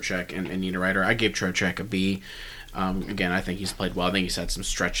Trocheck and Niederreiter, I gave Trocheck a B. Again, I think he's played well. I think he's had some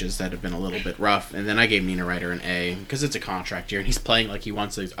stretches that have been a little bit rough. And then I gave Niederreiter an A because it's a contract year, and he's playing like he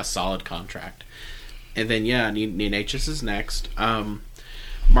wants a solid contract. And then, Necas is next.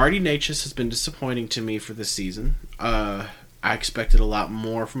 Marty Necas has been disappointing to me for this season. I expected a lot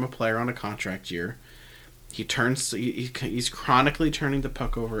more from a player on a contract year. He's chronically turning the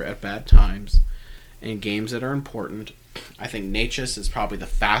puck over at bad times in games that are important. I think Necas is probably the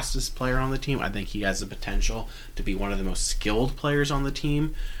fastest player on the team. I think he has the potential to be one of the most skilled players on the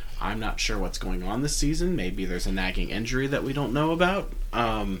team. I'm not sure what's going on this season. Maybe there's a nagging injury that we don't know about.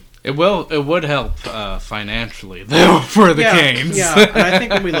 It would help financially though for the Canes. Yeah, and I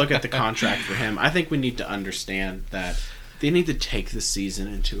think when we look at the contract for him, I think we need to understand that they need to take the season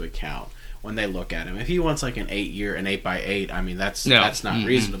into account when they look at him. If he wants an 8x8, that's not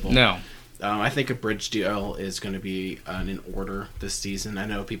reasonable. No. I think a bridge deal is going to be in order this season. I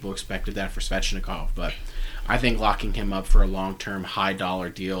know people expected that for Svechnikov, but I think locking him up for a long-term, high-dollar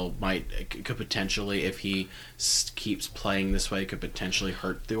deal could potentially, if he keeps playing this way, could potentially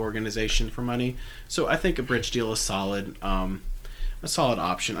hurt the organization for money. So I think a bridge deal is solid, a solid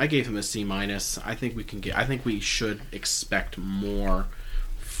option. I gave him a C-. I think we should expect more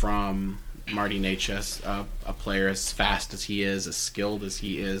from Marty Necas, a player as fast as he is, as skilled as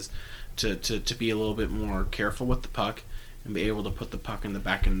he is, to be a little bit more careful with the puck and be able to put the puck in the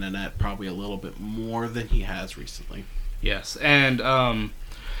back of the net probably a little bit more than he has recently. Yes, and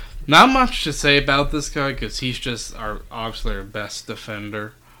not much to say about this guy because he's just obviously our best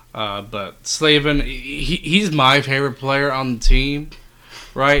defender. But Slavin, he's my favorite player on the team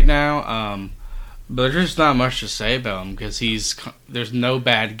right now. But there's just not much to say about him because there's no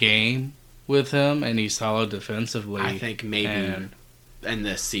bad game with him, and he's solid defensively. I think maybe in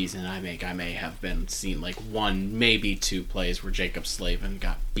this season, I may have been seen like one, maybe two plays where Jacob Slavin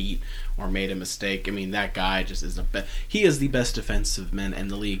got beat or made a mistake. I mean, that guy just is he is the best defensive man in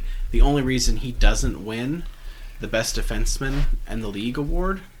the league. The only reason he doesn't win the best defenseman in the league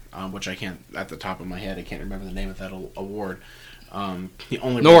award, which I can't, at the top of my head, I can't remember the name of that award. The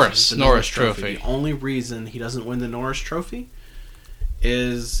Norris Trophy. The only reason he doesn't win the Norris Trophy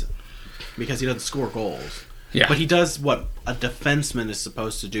is because he doesn't score goals. Yeah. But he does what a defenseman is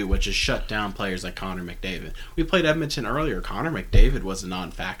supposed to do, which is shut down players like Connor McDavid. We played Edmonton earlier. Connor McDavid was a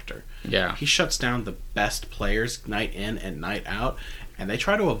non-factor. Yeah. He shuts down the best players night in and night out, and they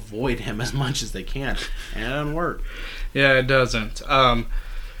try to avoid him as much as they can, and it doesn't work. Yeah, it doesn't.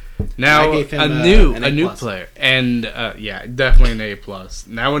 Now a new player, and definitely an A+.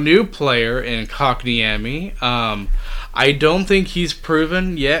 Now a new player in Kotkaniemi. I don't think he's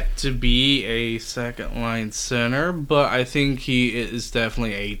proven yet to be a second line center, but I think he is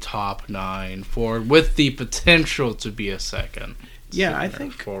definitely a top 9 forward with the potential to be a second. Yeah, I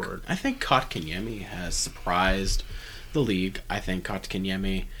think forward. I think Kotkaniemi has surprised the league. I think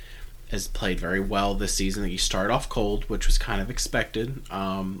Kotkaniemi has played very well this season. He started off cold, which was kind of expected.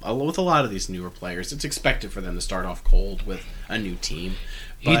 With a lot of these newer players, it's expected for them to start off cold with a new team.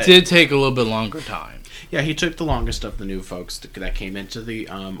 He did take a little bit longer time. Yeah, he took the longest of the new folks that came into the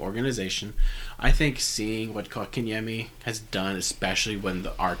organization. I think seeing what Kotkaniemi has done, especially when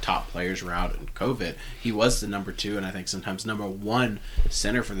our top players were out in COVID, he was the number 2 and I think sometimes number 1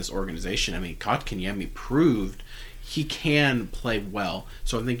 center for this organization. I mean, Kotkaniemi proved he can play well.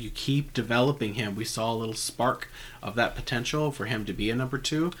 So I think you keep developing him. We saw a little spark of that potential for him to be a number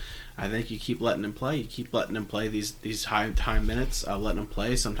 2. I think you keep letting him play. You keep letting him play these high time minutes. Letting him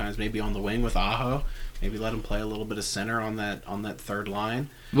play sometimes maybe on the wing with Aho. Maybe let him play a little bit of center on that third line.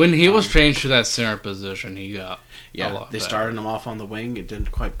 When he was changed to that center position, he got a lot they better. Started him off on the wing. It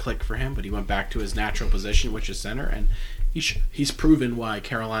didn't quite click for him, but he went back to his natural position, which is center, and he's proven why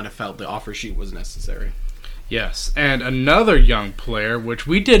Carolina felt the offer sheet was necessary. Yes, and another young player, which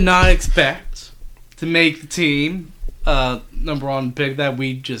we did not expect to make the team, number 1 pick that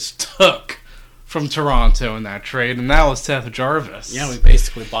we just took from Toronto in that trade, and that was Seth Jarvis. Yeah, we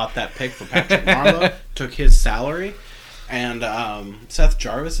basically bought that pick for Patrick Marleau, took his salary, and Seth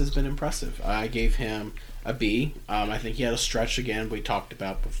Jarvis has been impressive. I gave him a B. I think he had a stretch again we talked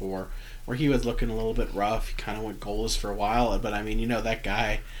about before where he was looking a little bit rough. He kind of went goalless for a while, but I mean, that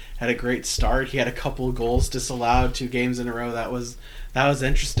guy had a great start. He had a couple of goals disallowed 2 games in a row. That was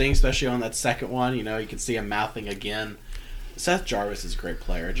interesting, especially on that second one. You could see him mouthing again. Seth Jarvis is a great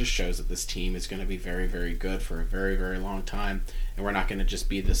player. It just shows that this team is going to be very, very good for a very, very long time, and we're not going to just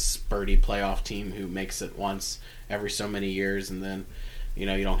be this spurty playoff team who makes it once every so many years and then you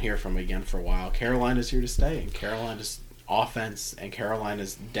don't hear from them again for a while. Carolina's here to stay, and Carolina's offense and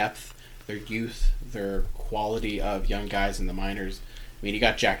Carolina's depth, their youth, their quality of young guys in the minors. I mean, you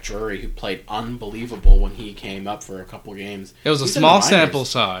got Jack Drury, who played unbelievable when he came up for a couple games. It was a small sample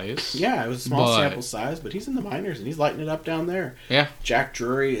size. Yeah, it was a small sample size, but he's in the minors, and he's lighting it up down there. Yeah. Jack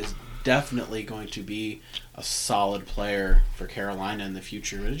Drury is definitely going to be a solid player for Carolina in the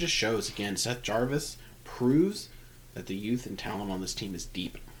future. But it just shows, again, Seth Jarvis proves that the youth and talent on this team is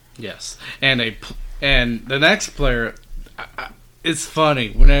deep. Yes. And the next player... It's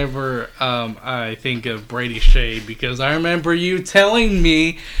funny whenever I think of Brady Shea because I remember you telling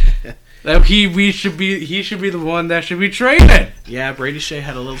me that he should be the one that should be traded. Yeah, Brady Shea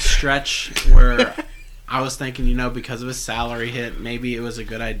had a little stretch where I was thinking, because of his salary hit, maybe it was a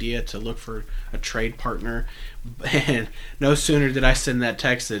good idea to look for a trade partner. And no sooner did I send that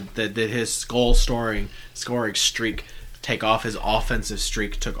text that his goal scoring streak take off, his offensive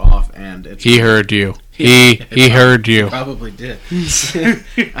streak took off, and he heard you. He heard you. Probably did.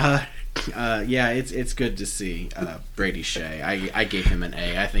 Yeah, it's good to see Brady Shea. I gave him an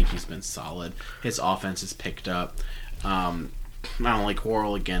A. I think he's been solid. His offense has picked up. I don't like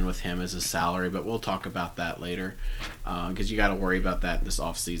quarrel again with him as his salary, but we'll talk about that later because you got to worry about that this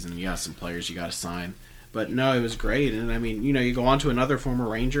offseason. You got some players you got to sign. But no, it was great. And I mean, you go on to another former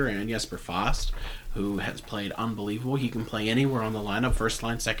Ranger and Jesper Fast, who has played unbelievable. He can play anywhere on the lineup, first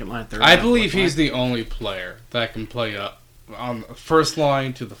line, second line, third line. I believe he's the only player that can play up on the first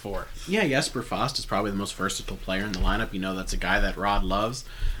line to the fourth. Yeah, Jesper Fast is probably the most versatile player in the lineup. That's a guy that Rod loves.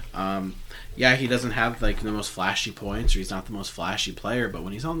 Yeah, he doesn't have the most flashy points, or he's not the most flashy player. But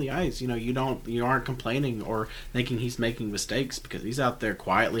when he's on the ice, you aren't complaining or thinking he's making mistakes because he's out there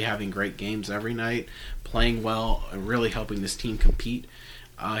quietly having great games every night, playing well, and really helping this team compete.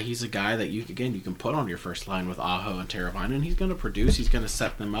 He's a guy that you can put on your first line with Aho and Teravainen, and he's going to produce. He's going to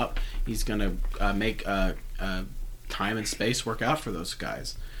set them up. He's going to make time and space work out for those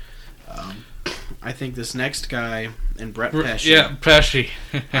guys. I think this next guy, and Brett Pesce. Yeah, Pesce.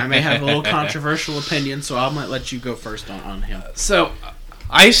 I may have a little controversial opinion, so I might let you go first on him. So,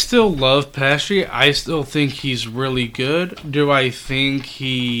 I still love Pesce. I still think he's really good. Do I think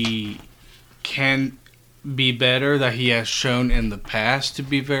he can be better that he has shown in the past to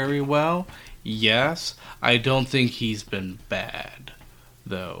be very well? Yes. I don't think he's been bad,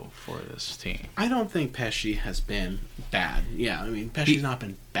 though, for this team. I don't think Pesce has been bad. Yeah, I mean, Pesce's not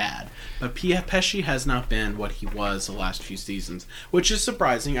been bad. But Pesce has not been what he was the last few seasons, which is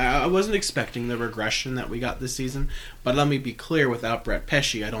surprising. I wasn't expecting the regression that we got this season. But let me be clear, without Brett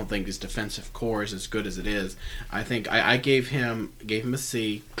Pesce, I don't think his defensive core is as good as it is. I think I gave him a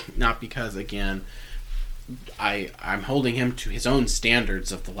C, not because, again, I'm holding him to his own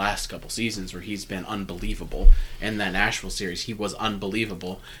standards of the last couple seasons where he's been unbelievable. In that Nashville series, he was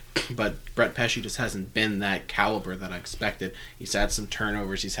unbelievable. But Brett Pesce just hasn't been that caliber that I expected. He's had some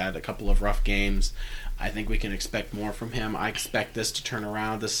turnovers. He's had a couple of rough games. I think we can expect more from him. I expect this to turn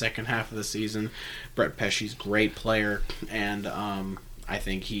around the second half of the season. Brett Pesce's a great player, and I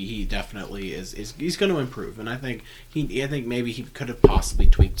think he definitely is he's going to improve, and I think maybe he could have possibly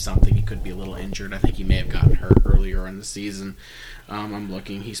tweaked something. He could be a little injured. I think he may have gotten hurt earlier in the season. I'm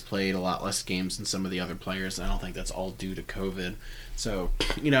looking. He's played a lot less games than some of the other players. I don't think that's all due to COVID. So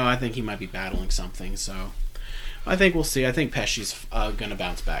I think he might be battling something. So I think we'll see. I think Pesce's going to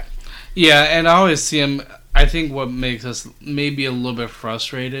bounce back. Yeah, and I always see him. I think what makes us maybe a little bit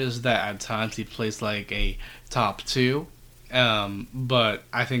frustrated is that at times he plays like a top 2. But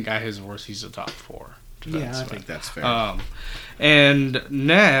I think at his worst, he's a top 4. Yeah, I think that's fair. And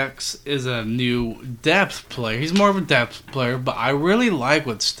next is a new depth player. He's more of a depth player, but I really like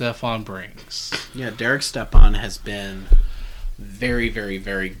what Stepan brings. Yeah, Derek Stepan has been very, very,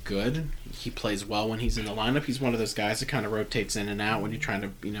 very good. He plays well when he's in the lineup. He's one of those guys that kind of rotates in and out when you're trying to,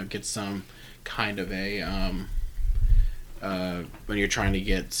 get some kind of a when you're trying to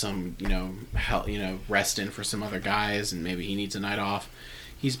get some, rest in for some other guys, and maybe he needs a night off.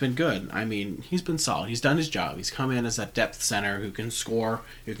 He's been good. I mean, he's been solid. He's done his job. He's come in as that depth center who can score,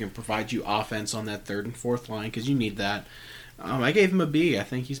 who can provide you offense on that third and fourth line because you need that. I gave him a B. I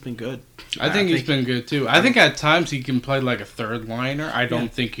think he's been good. I think he's been good too. I think at times he can play like a third liner. I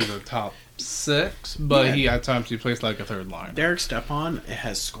don't think he's a top 6, but at times he plays like a third liner. Derek Stepan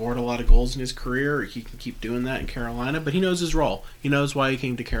has scored a lot of goals in his career. He can keep doing that in Carolina, but he knows his role. He knows why he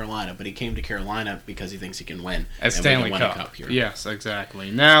came to Carolina, but he came to Carolina because he thinks he can win. At Stanley Cup. Yes,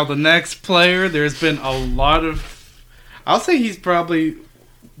 exactly. Now, the next player, there's been a lot of... I'll say he's probably...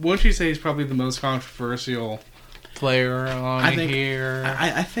 Wouldn't you say he's probably the most controversial player on here?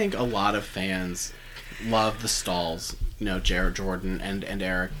 I think a lot of fans love the Stalls. Jared Jordan and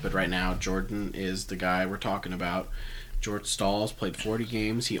Eric, but right now Jordan is the guy we're talking about. George Staal's played 40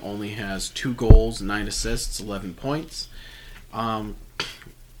 games. He only has 2 goals, 9 assists, 11 points.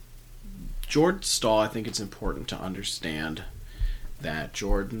 George Staal, I think it's important to understand that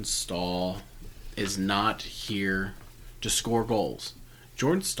Jordan Staal is not here to score goals.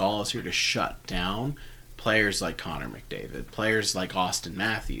 Jordan Staal is here to shut down players like Connor McDavid, players like Austin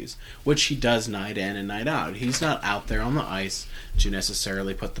Matthews, which he does night in and night out. He's not out there on the ice to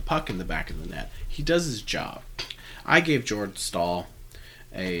necessarily put the puck in the back of the net. He does his job. I gave George Staal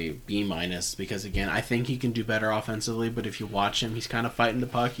a B- because, again, I think he can do better offensively, but if you watch him, he's kind of fighting the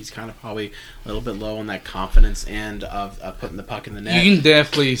puck. He's kind of probably a little bit low on that confidence end of putting the puck in the net. You can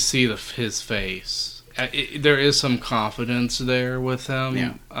definitely see his face. There is some confidence there with him.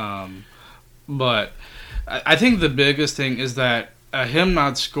 Yeah. But I think the biggest thing is that him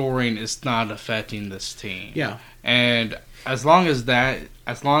not scoring is not affecting this team. Yeah. And as long as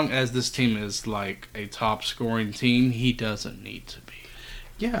this team is like a top scoring team, he doesn't need to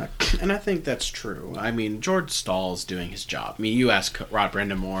be. Yeah, and I think that's true. I mean, George Stahl's doing his job. I mean, you ask Rod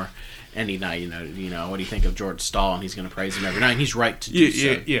Brindamore any night, what do you think of George Stahl? And he's going to praise him every night, and he's right to do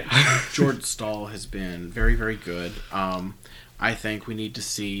so. Yeah. George Stahl has been very, very good. I think we need to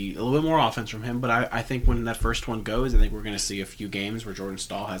see a little bit more offense from him, but I think when that first one goes, I think we're going to see a few games where Jordan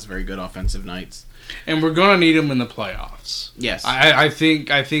Stahl has very good offensive nights. And we're going to need him in the playoffs. Yes. I think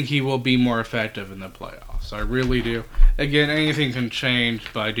he will be more effective in the playoffs. I really do. Again, anything can change,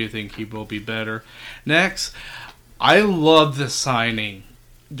 but I do think he will be better. Next, I love the signing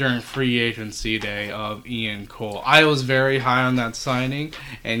during free agency day of Ian Cole. I was very high on that signing,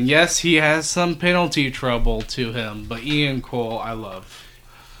 and yes, he has some penalty trouble to him, but Ian Cole, I love.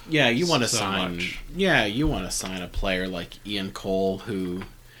 Yeah, you want to so sign. much. Yeah, you want to sign a player like Ian Cole, who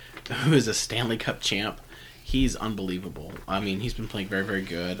is a Stanley Cup champ. He's unbelievable. I mean, he's been playing very, very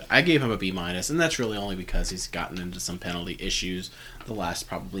good. I gave him a B-, and that's really only because he's gotten into some penalty issues the last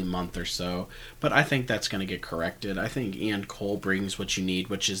probably month or so. But I think that's going to get corrected. I think Ian Cole brings what you need,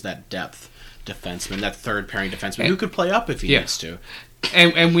 which is that depth defenseman, that third-pairing defenseman who could play up if he needs to.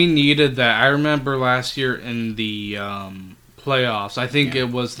 And we needed that. I remember last year in the playoffs, I think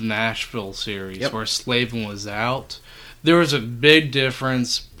it was the Nashville series where Slavin was out. There was a big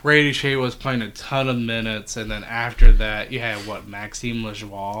difference. Brady Shea was playing a ton of minutes, and then after that, you had, Maxime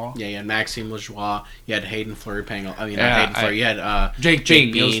Lajoie? Yeah, you had Maxime Lajoie. You had Hayden Fleury playing... not Yeah, Hayden Fleury. You had Jake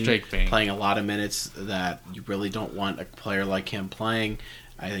Bean playing a lot of minutes that you really don't want a player like him playing.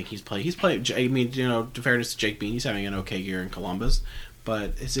 I think he's played... I mean, in fairness to Jake Bean, he's having an okay year in Columbus,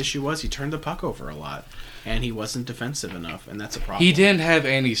 but his issue was he turned the puck over a lot. And he wasn't defensive enough, and that's a problem. He didn't have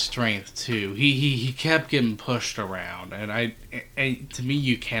any strength too. He kept getting pushed around, and to me,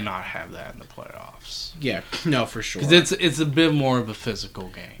 you cannot have that in the playoffs. Yeah, no, for sure. Because it's a bit more of a physical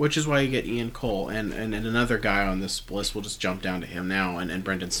game. Which is why you get Ian Cole and another guy on this list. We'll just jump down to him now, and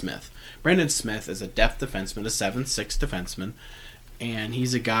Brendan Smith. Brendan Smith is a depth defenseman, a 7'6" defenseman. And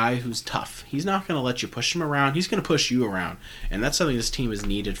he's a guy who's tough. He's not going to let you push him around. He's going to push you around. And that's something this team has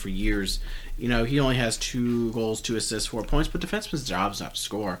needed for years. He only has 2 goals, 2 assists, 4 points, but defenseman's job is not to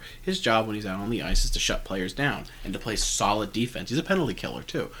score. His job when he's out on the ice is to shut players down and to play solid defense. He's a penalty killer,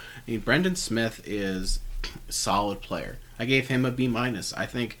 too. I mean, Brendan Smith is a solid player. I gave him a B-. I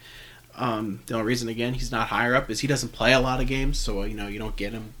think the only reason, again, he's not higher up is he doesn't play a lot of games, so, you don't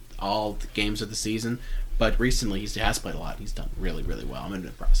get him all the games of the season. But recently, he has played a lot. He's done really, really well. I'm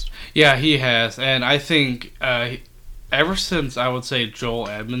impressed. Yeah, he has. And I think ever since, I would say, Joel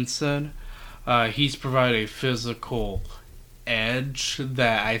Edmondson, he's provided a physical edge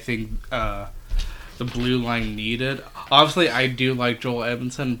that I think the blue line needed. Obviously, I do like Joel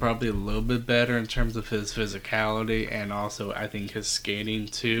Edmondson probably a little bit better in terms of his physicality and also, I think, his skating,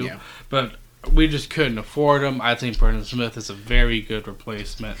 too. Yeah. But we just couldn't afford him. I think Brendan Smith is a very good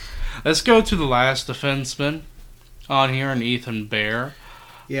replacement. Let's go to the last defenseman on here, and Ethan Bear.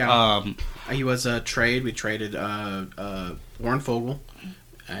 Yeah. He was a trade. We traded Warren Fogle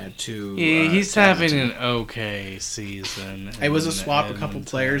to... he's having an okay season. It was a swap, a couple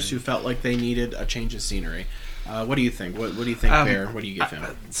players who felt like they needed a change of scenery. What do you think? What do you think, Bear? What do you give him?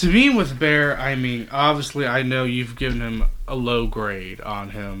 To me, with Bear, I mean, obviously, I know you've given him a low grade on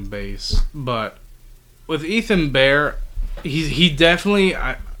him base, but with Ethan Bear, he definitely,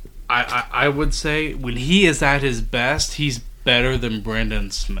 I would say, when he is at his best, he's better than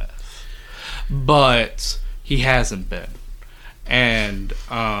Brendan Smith, but he hasn't been, and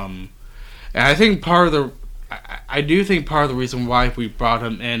I think I do think part of the reason why we brought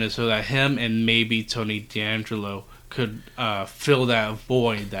him in is so that him and maybe Tony DeAngelo could fill that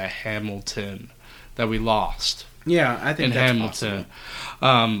void that we lost. Yeah, I think that's Hamilton.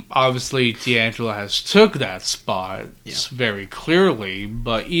 Obviously, DeAngelo has took that spot very clearly,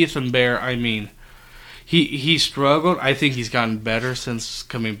 but Ethan Bear, I mean, he struggled. I think he's gotten better since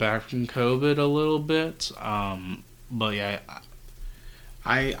coming back from COVID a little bit. But yeah.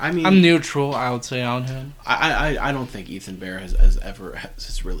 I mean, I'm neutral, I would say, on him. I don't think Ethan Bear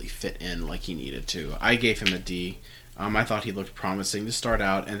has really fit in like he needed to. I gave him a D. I thought he looked promising to start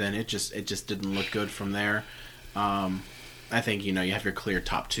out, and then it just didn't look good from there. I think you have your clear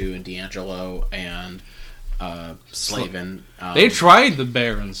top 2 in DeAngelo and Slavin. They tried the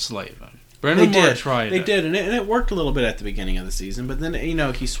Bear and Slavin. Brendan Moore tried it. They did, and it worked a little bit at the beginning of the season, but then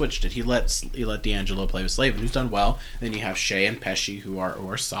he switched it. He let DeAngelo play with Slavin, who's done well. Then you have Shea and Pesce, who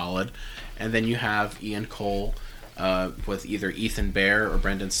are solid, and then you have Ian Cole with either Ethan Bear or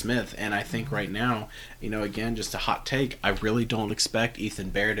Brendan Smith. And I think right now, again, just a hot take, I really don't expect Ethan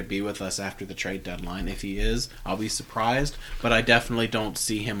Bear to be with us after the trade deadline. If he is, I'll be surprised, but I definitely don't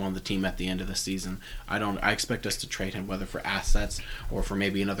see him on the team at the end of the season. I expect us to trade him, whether for assets or for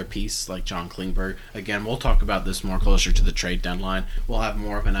maybe another piece like John Klingberg. Again, we'll talk about this more closer to the trade deadline. We'll have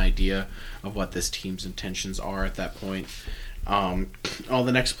more of an idea of what this team's intentions are at that point.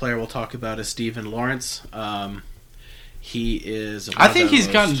 The next player we'll talk about is Steven Lawrence. He is. I think he's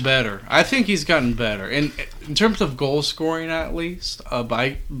gotten better. In terms of goal scoring, at least.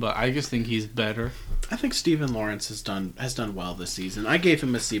 But I just think he's better. I think Steven Lawrence has done well this season. I gave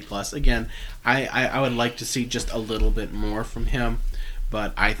him a C+. Again, I would like to see just a little bit more from him.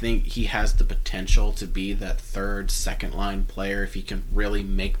 But I think he has the potential to be that third, second line player if he can really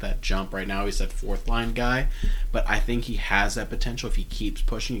make that jump. Right now he's that fourth line guy, but I think he has that potential if he keeps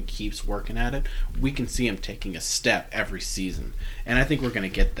pushing and keeps working at it. We can see him taking a step every season, and I think we're going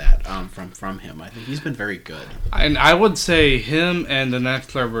to get that from him. I think he's been very good. And I would say him and the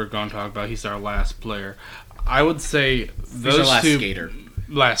next player we're going to talk about, he's our last player. I would say those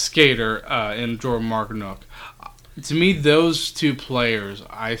last skater in Jordan Martinook. To me, those two players,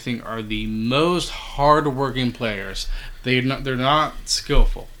 I think, are the most hard-working players. They're not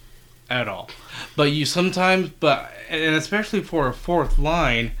skillful at all. But and especially for a fourth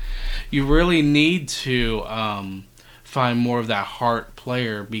line, you really need to find more of that heart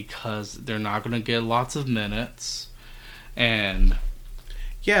player because they're not going to get lots of minutes. And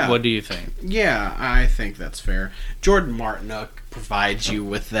what do you think? Yeah, I think that's fair. Jordan Martinook provides you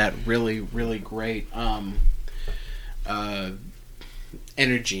with that really, really great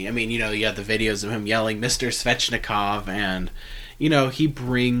energy. I mean, you have the videos of him yelling Mr. Svechnikov, and he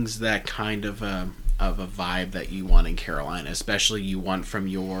brings that kind of a vibe that you want in Carolina, especially you want from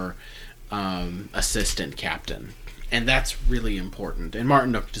your assistant captain, and that's really important. And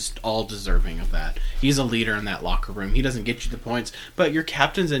Martinook just all deserving of that. He's a leader in that locker room. He doesn't get you the points, but your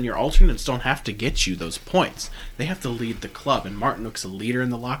captains and your alternates don't have to get you those points. They have to lead the club, and Martinook's a leader in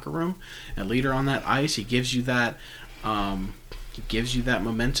the locker room, a leader on that ice. He gives you that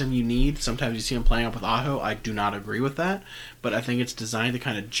momentum you need. Sometimes you see him playing up with Aho. I do not agree with that, but I think it's designed to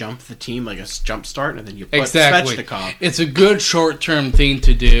kind of jump the team like a jump start, and then you put Svechnikov. It's a good short-term thing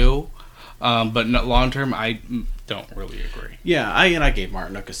to do, but long-term, I don't really agree. Yeah, I gave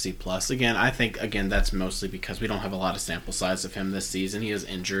Martinook a C+. Again, I think that's mostly because we don't have a lot of sample size of him this season. He is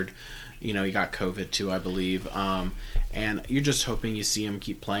injured. He got COVID too, I believe. And you're just hoping you see him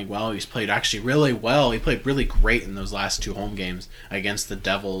keep playing well. He's played actually really well. He played really great in those last two home games against the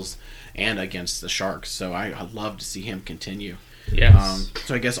Devils and against the Sharks. So I'd love to see him continue. Yes.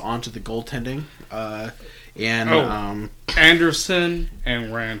 So I guess on to the goaltending. Anderson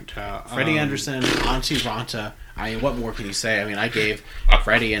and Ranta. Freddie Anderson, Antti Ranta. I mean, what more can you say? I mean, I gave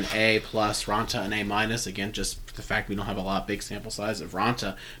Freddie an A+, Ranta an A-. Again, just the fact we don't have a lot big sample size of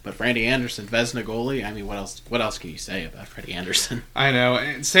Ranta. But Freddie Anderson, Vezina goalie. I mean, what else can you say about Freddie Anderson? I know.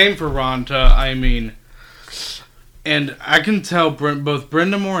 And same for Ranta. I mean, and I can tell both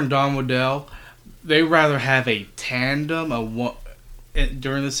Brind'Amour and Don Waddell, they rather have a tandem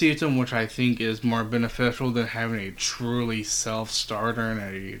during the season, which I think is more beneficial than having a truly self-starter and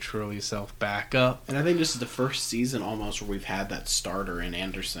a truly self-backup. And I think this is the first season almost where we've had that starter in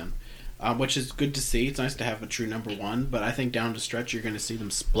Anderson, which is good to see. It's nice to have a true number one, but I think down the stretch you're going to see them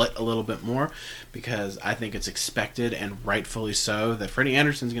split a little bit more because I think it's expected, and rightfully so, that Freddie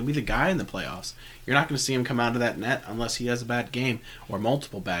Anderson's going to be the guy in the playoffs. You're not going to see him come out of that net unless he has a bad game or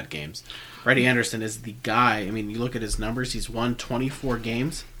multiple bad games. Freddie Anderson is the guy. I mean, you look at his numbers. He's won 24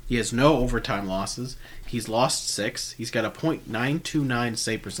 games. He has no overtime losses. He's lost 6. He's got a .929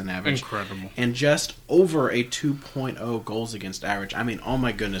 save percent average. Incredible. And just over a 2.0 goals against average. I mean, oh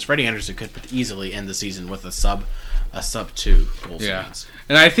my goodness. Freddie Anderson could easily end the season with a sub 2 goals against.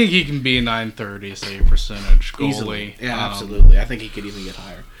 And I think he can be a .930 save percentage goalie. Easily. Yeah, absolutely. I think he could even get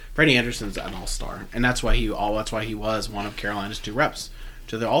higher. Freddie Anderson's an all-star, and that's why he was one of Carolina's 2 reps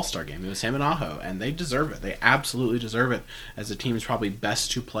to the All-Star game. It was him and Aho, and they deserve it. They absolutely deserve it. As the team's probably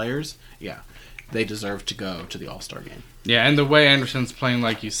best 2 players, yeah, they deserve to go to the All-Star game. Yeah, and the way Anderson's playing,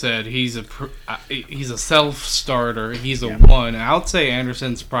 like you said, he's a self-starter. He's a 1. And I would say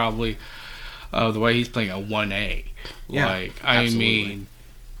Anderson's probably the way he's playing a 1A. Yeah, I mean,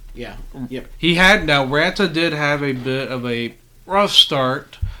 yeah, yep. Ranta did have a bit of a rough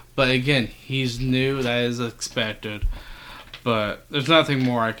start, but again, he's new. That is expected. But there's nothing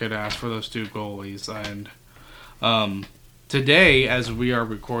more I could ask for those 2 goalies. And today, as we are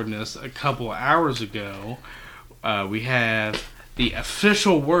recording this a couple hours ago, we have the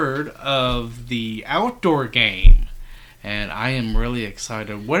official word of the outdoor game and I am really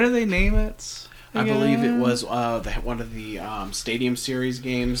excited. What do they name it? I believe it was one of the Stadium Series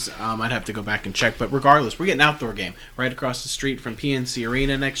games. I'd have to go back and check. But regardless, we're getting an outdoor game right across the street from PNC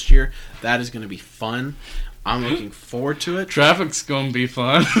Arena next year. That is going to be fun. I'm looking forward to it. Traffic's going to be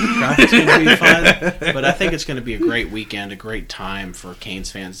fun. Traffic's going to be fun. But I think it's going to be a great weekend, a great time for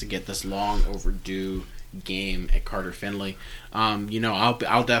Canes fans to get this long overdue game at Carter Finley.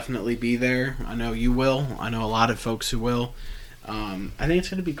 I'll definitely be there. I know you will. I know a lot of folks who will. I think it's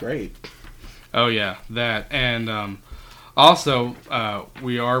going to be great. Oh, yeah, that. And also,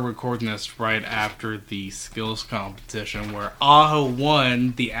 we are recording this right after the skills competition where Aho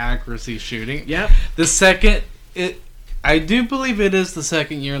won the accuracy shooting. Yep. I do believe it is the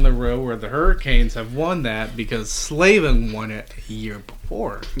second year in a row where the Hurricanes have won that because Slavin won it a year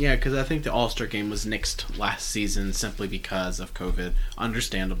before. Yeah, because I think the All-Star game was nixed last season simply because of COVID.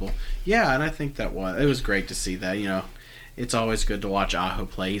 Understandable. Yeah, and I think it was great to see that, It's always good to watch Aho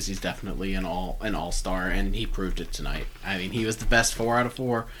play. He's definitely an all-star, and he proved it tonight. I mean, he was the best 4 out of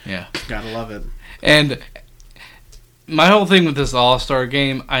 4. Yeah. Gotta love it. And my whole thing with this all-star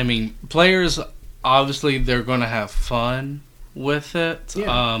game, I mean, players, obviously, they're going to have fun with it.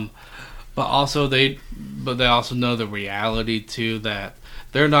 Yeah. But they also know the reality, too, that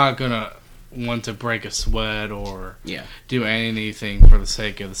they're not going to want to break a sweat or do anything for the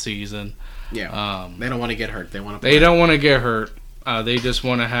sake of the season. Yeah, they don't want to get hurt. They want to play. They don't want to get hurt. They just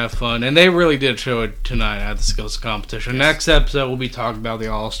want to have fun. And they really did show it tonight at the skills competition. Yes. Next episode, we'll be talking about the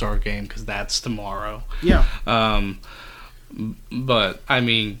All-Star game because that's tomorrow. Yeah. But, I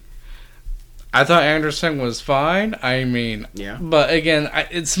mean, I thought Anderson was fine. I mean, yeah. But, again,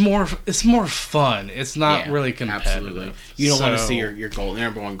 it's more fun. It's not really competitive. Absolutely. You don't want to see your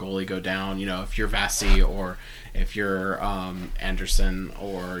number one goalie go down. If you're Vassie or if you're Anderson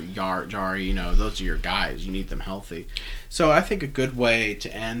or Jari, those are your guys. You need them healthy. So I think a good way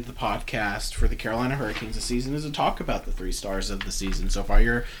to end the podcast for the Carolina Hurricanes this season is to talk about the 3 stars of the season so far.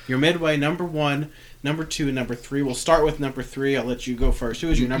 Your midway, number 1, number 2, and number 3. We'll start with number 3. I'll let you go first. Who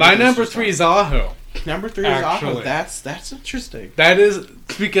is your number 3? My number 3 is Aho. Number 3 is Aho. That's interesting. That is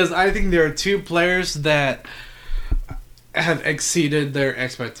because I think there are 2 players that have exceeded their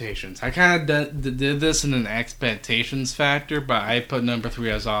expectations. I kind of did this in an expectations factor, but I put number 3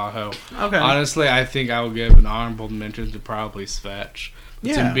 as Aho. Okay. Honestly, I think I will give an honorable mention to probably Svetch.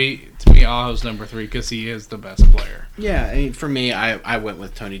 Yeah. To me, Aho's number 3 because he is the best player. Yeah, I mean, for me, I went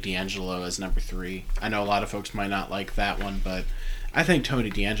with Tony DeAngelo as number 3. I know a lot of folks might not like that one, but I think Tony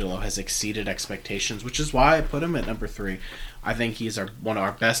DeAngelo has exceeded expectations, which is why I put him at number 3. I think he's one of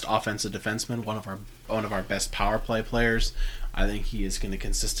our best offensive defensemen, one of our best power play players. I think he is going to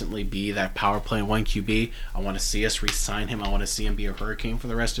consistently be that power play 1 QB. I want to see us re-sign him. I want to see him be a Hurricane for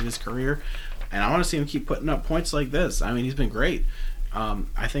the rest of his career, and I want to see him keep putting up points like this. I mean, he's been great.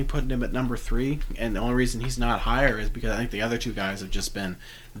 I think putting him at number 3, and the only reason he's not higher is because I think the other 2 guys have just been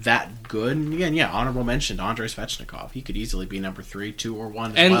that good. And again, honorable mention to Andrei Svechnikov. He could easily be number 3, 2, or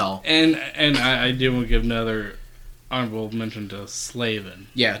 1 as well. And I do want to give another honorable mention to Slavin.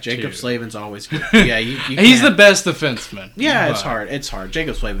 Yeah, Jacob Slavin's always good. Yeah, he's the best defenseman. Yeah, it's hard. It's hard.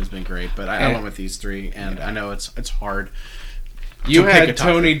 Jacob Slavin's been great, but I went with these 3, and I know it's hard. You had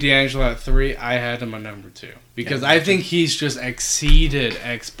Tony DeAngelo at 3. I had him at number 2 because I think he's just exceeded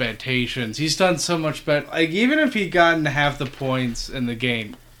expectations. He's done so much better. Like even if he'd gotten half the points in the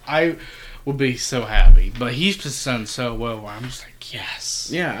game, I would be so happy. But he's just done so well. I'm just like, yes.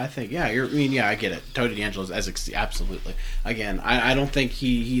 Yeah, I think. Yeah, I get it. Tony DeAngelo's absolutely. Again, I don't think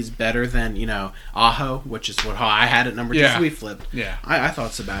he's better than Aho, which is what I had at number 2. So we flipped. Yeah. I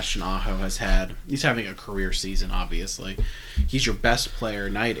thought Sebastian Aho he's having a career season. Obviously, he's your best player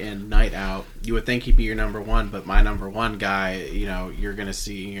night in, night out. You would think he'd be your number 1, but my number 1 guy, you're gonna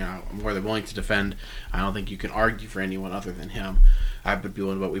see, more than willing to defend. I don't think you can argue for anyone other than him. I would be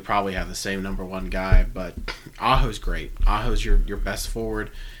willing, but we probably have the same number 1 guy. But Aho's great. Aho's your best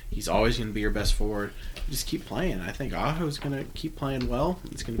forward. He's always going to be your best forward. Just keep playing. I think Aho's going to keep playing well.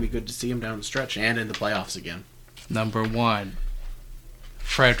 It's going to be good to see him down the stretch and in the playoffs again. Number 1,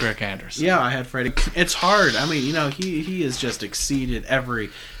 Frederik Andersen. Yeah, I had Freddie. It's hard. I mean, he has just exceeded every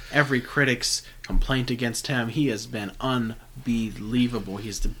critic's complaint against him. He has been unbelievable.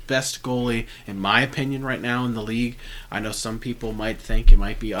 He's the best goalie, in my opinion, right now in the league. I know some people might think it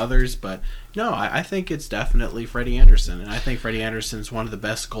might be others, but no, I think it's definitely Freddie Andersen. And I think Freddie Andersen's one of the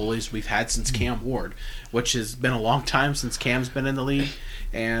best goalies we've had since Cam Ward, which has been a long time since Cam's been in the league.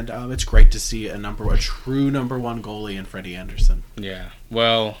 And it's great to see a true number 1 goalie in Freddie Andersen. Yeah,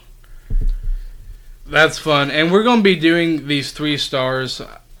 well, that's fun. And we're going to be doing these 3 stars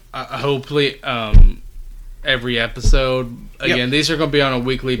hopefully every episode. Again, these are going to be on a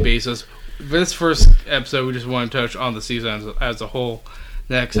weekly basis. This first episode, we just want to touch on the season as a whole.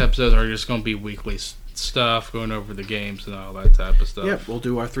 Next episodes are just going to be weekly stuff, going over the games and all that type of stuff. Yep, we'll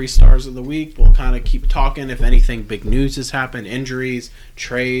do our 3 stars of the week. We'll kind of keep talking if anything big news has happened, injuries,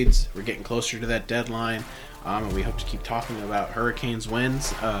 trades. We're getting closer to that deadline. And we hope to keep talking about Hurricanes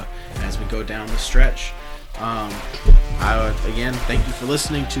wins as we go down the stretch. Again, thank you for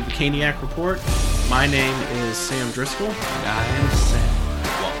listening to the Caniac Report. My name is Sam Driscoll. And I am Sam.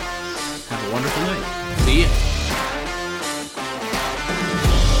 Have a wonderful night. See ya.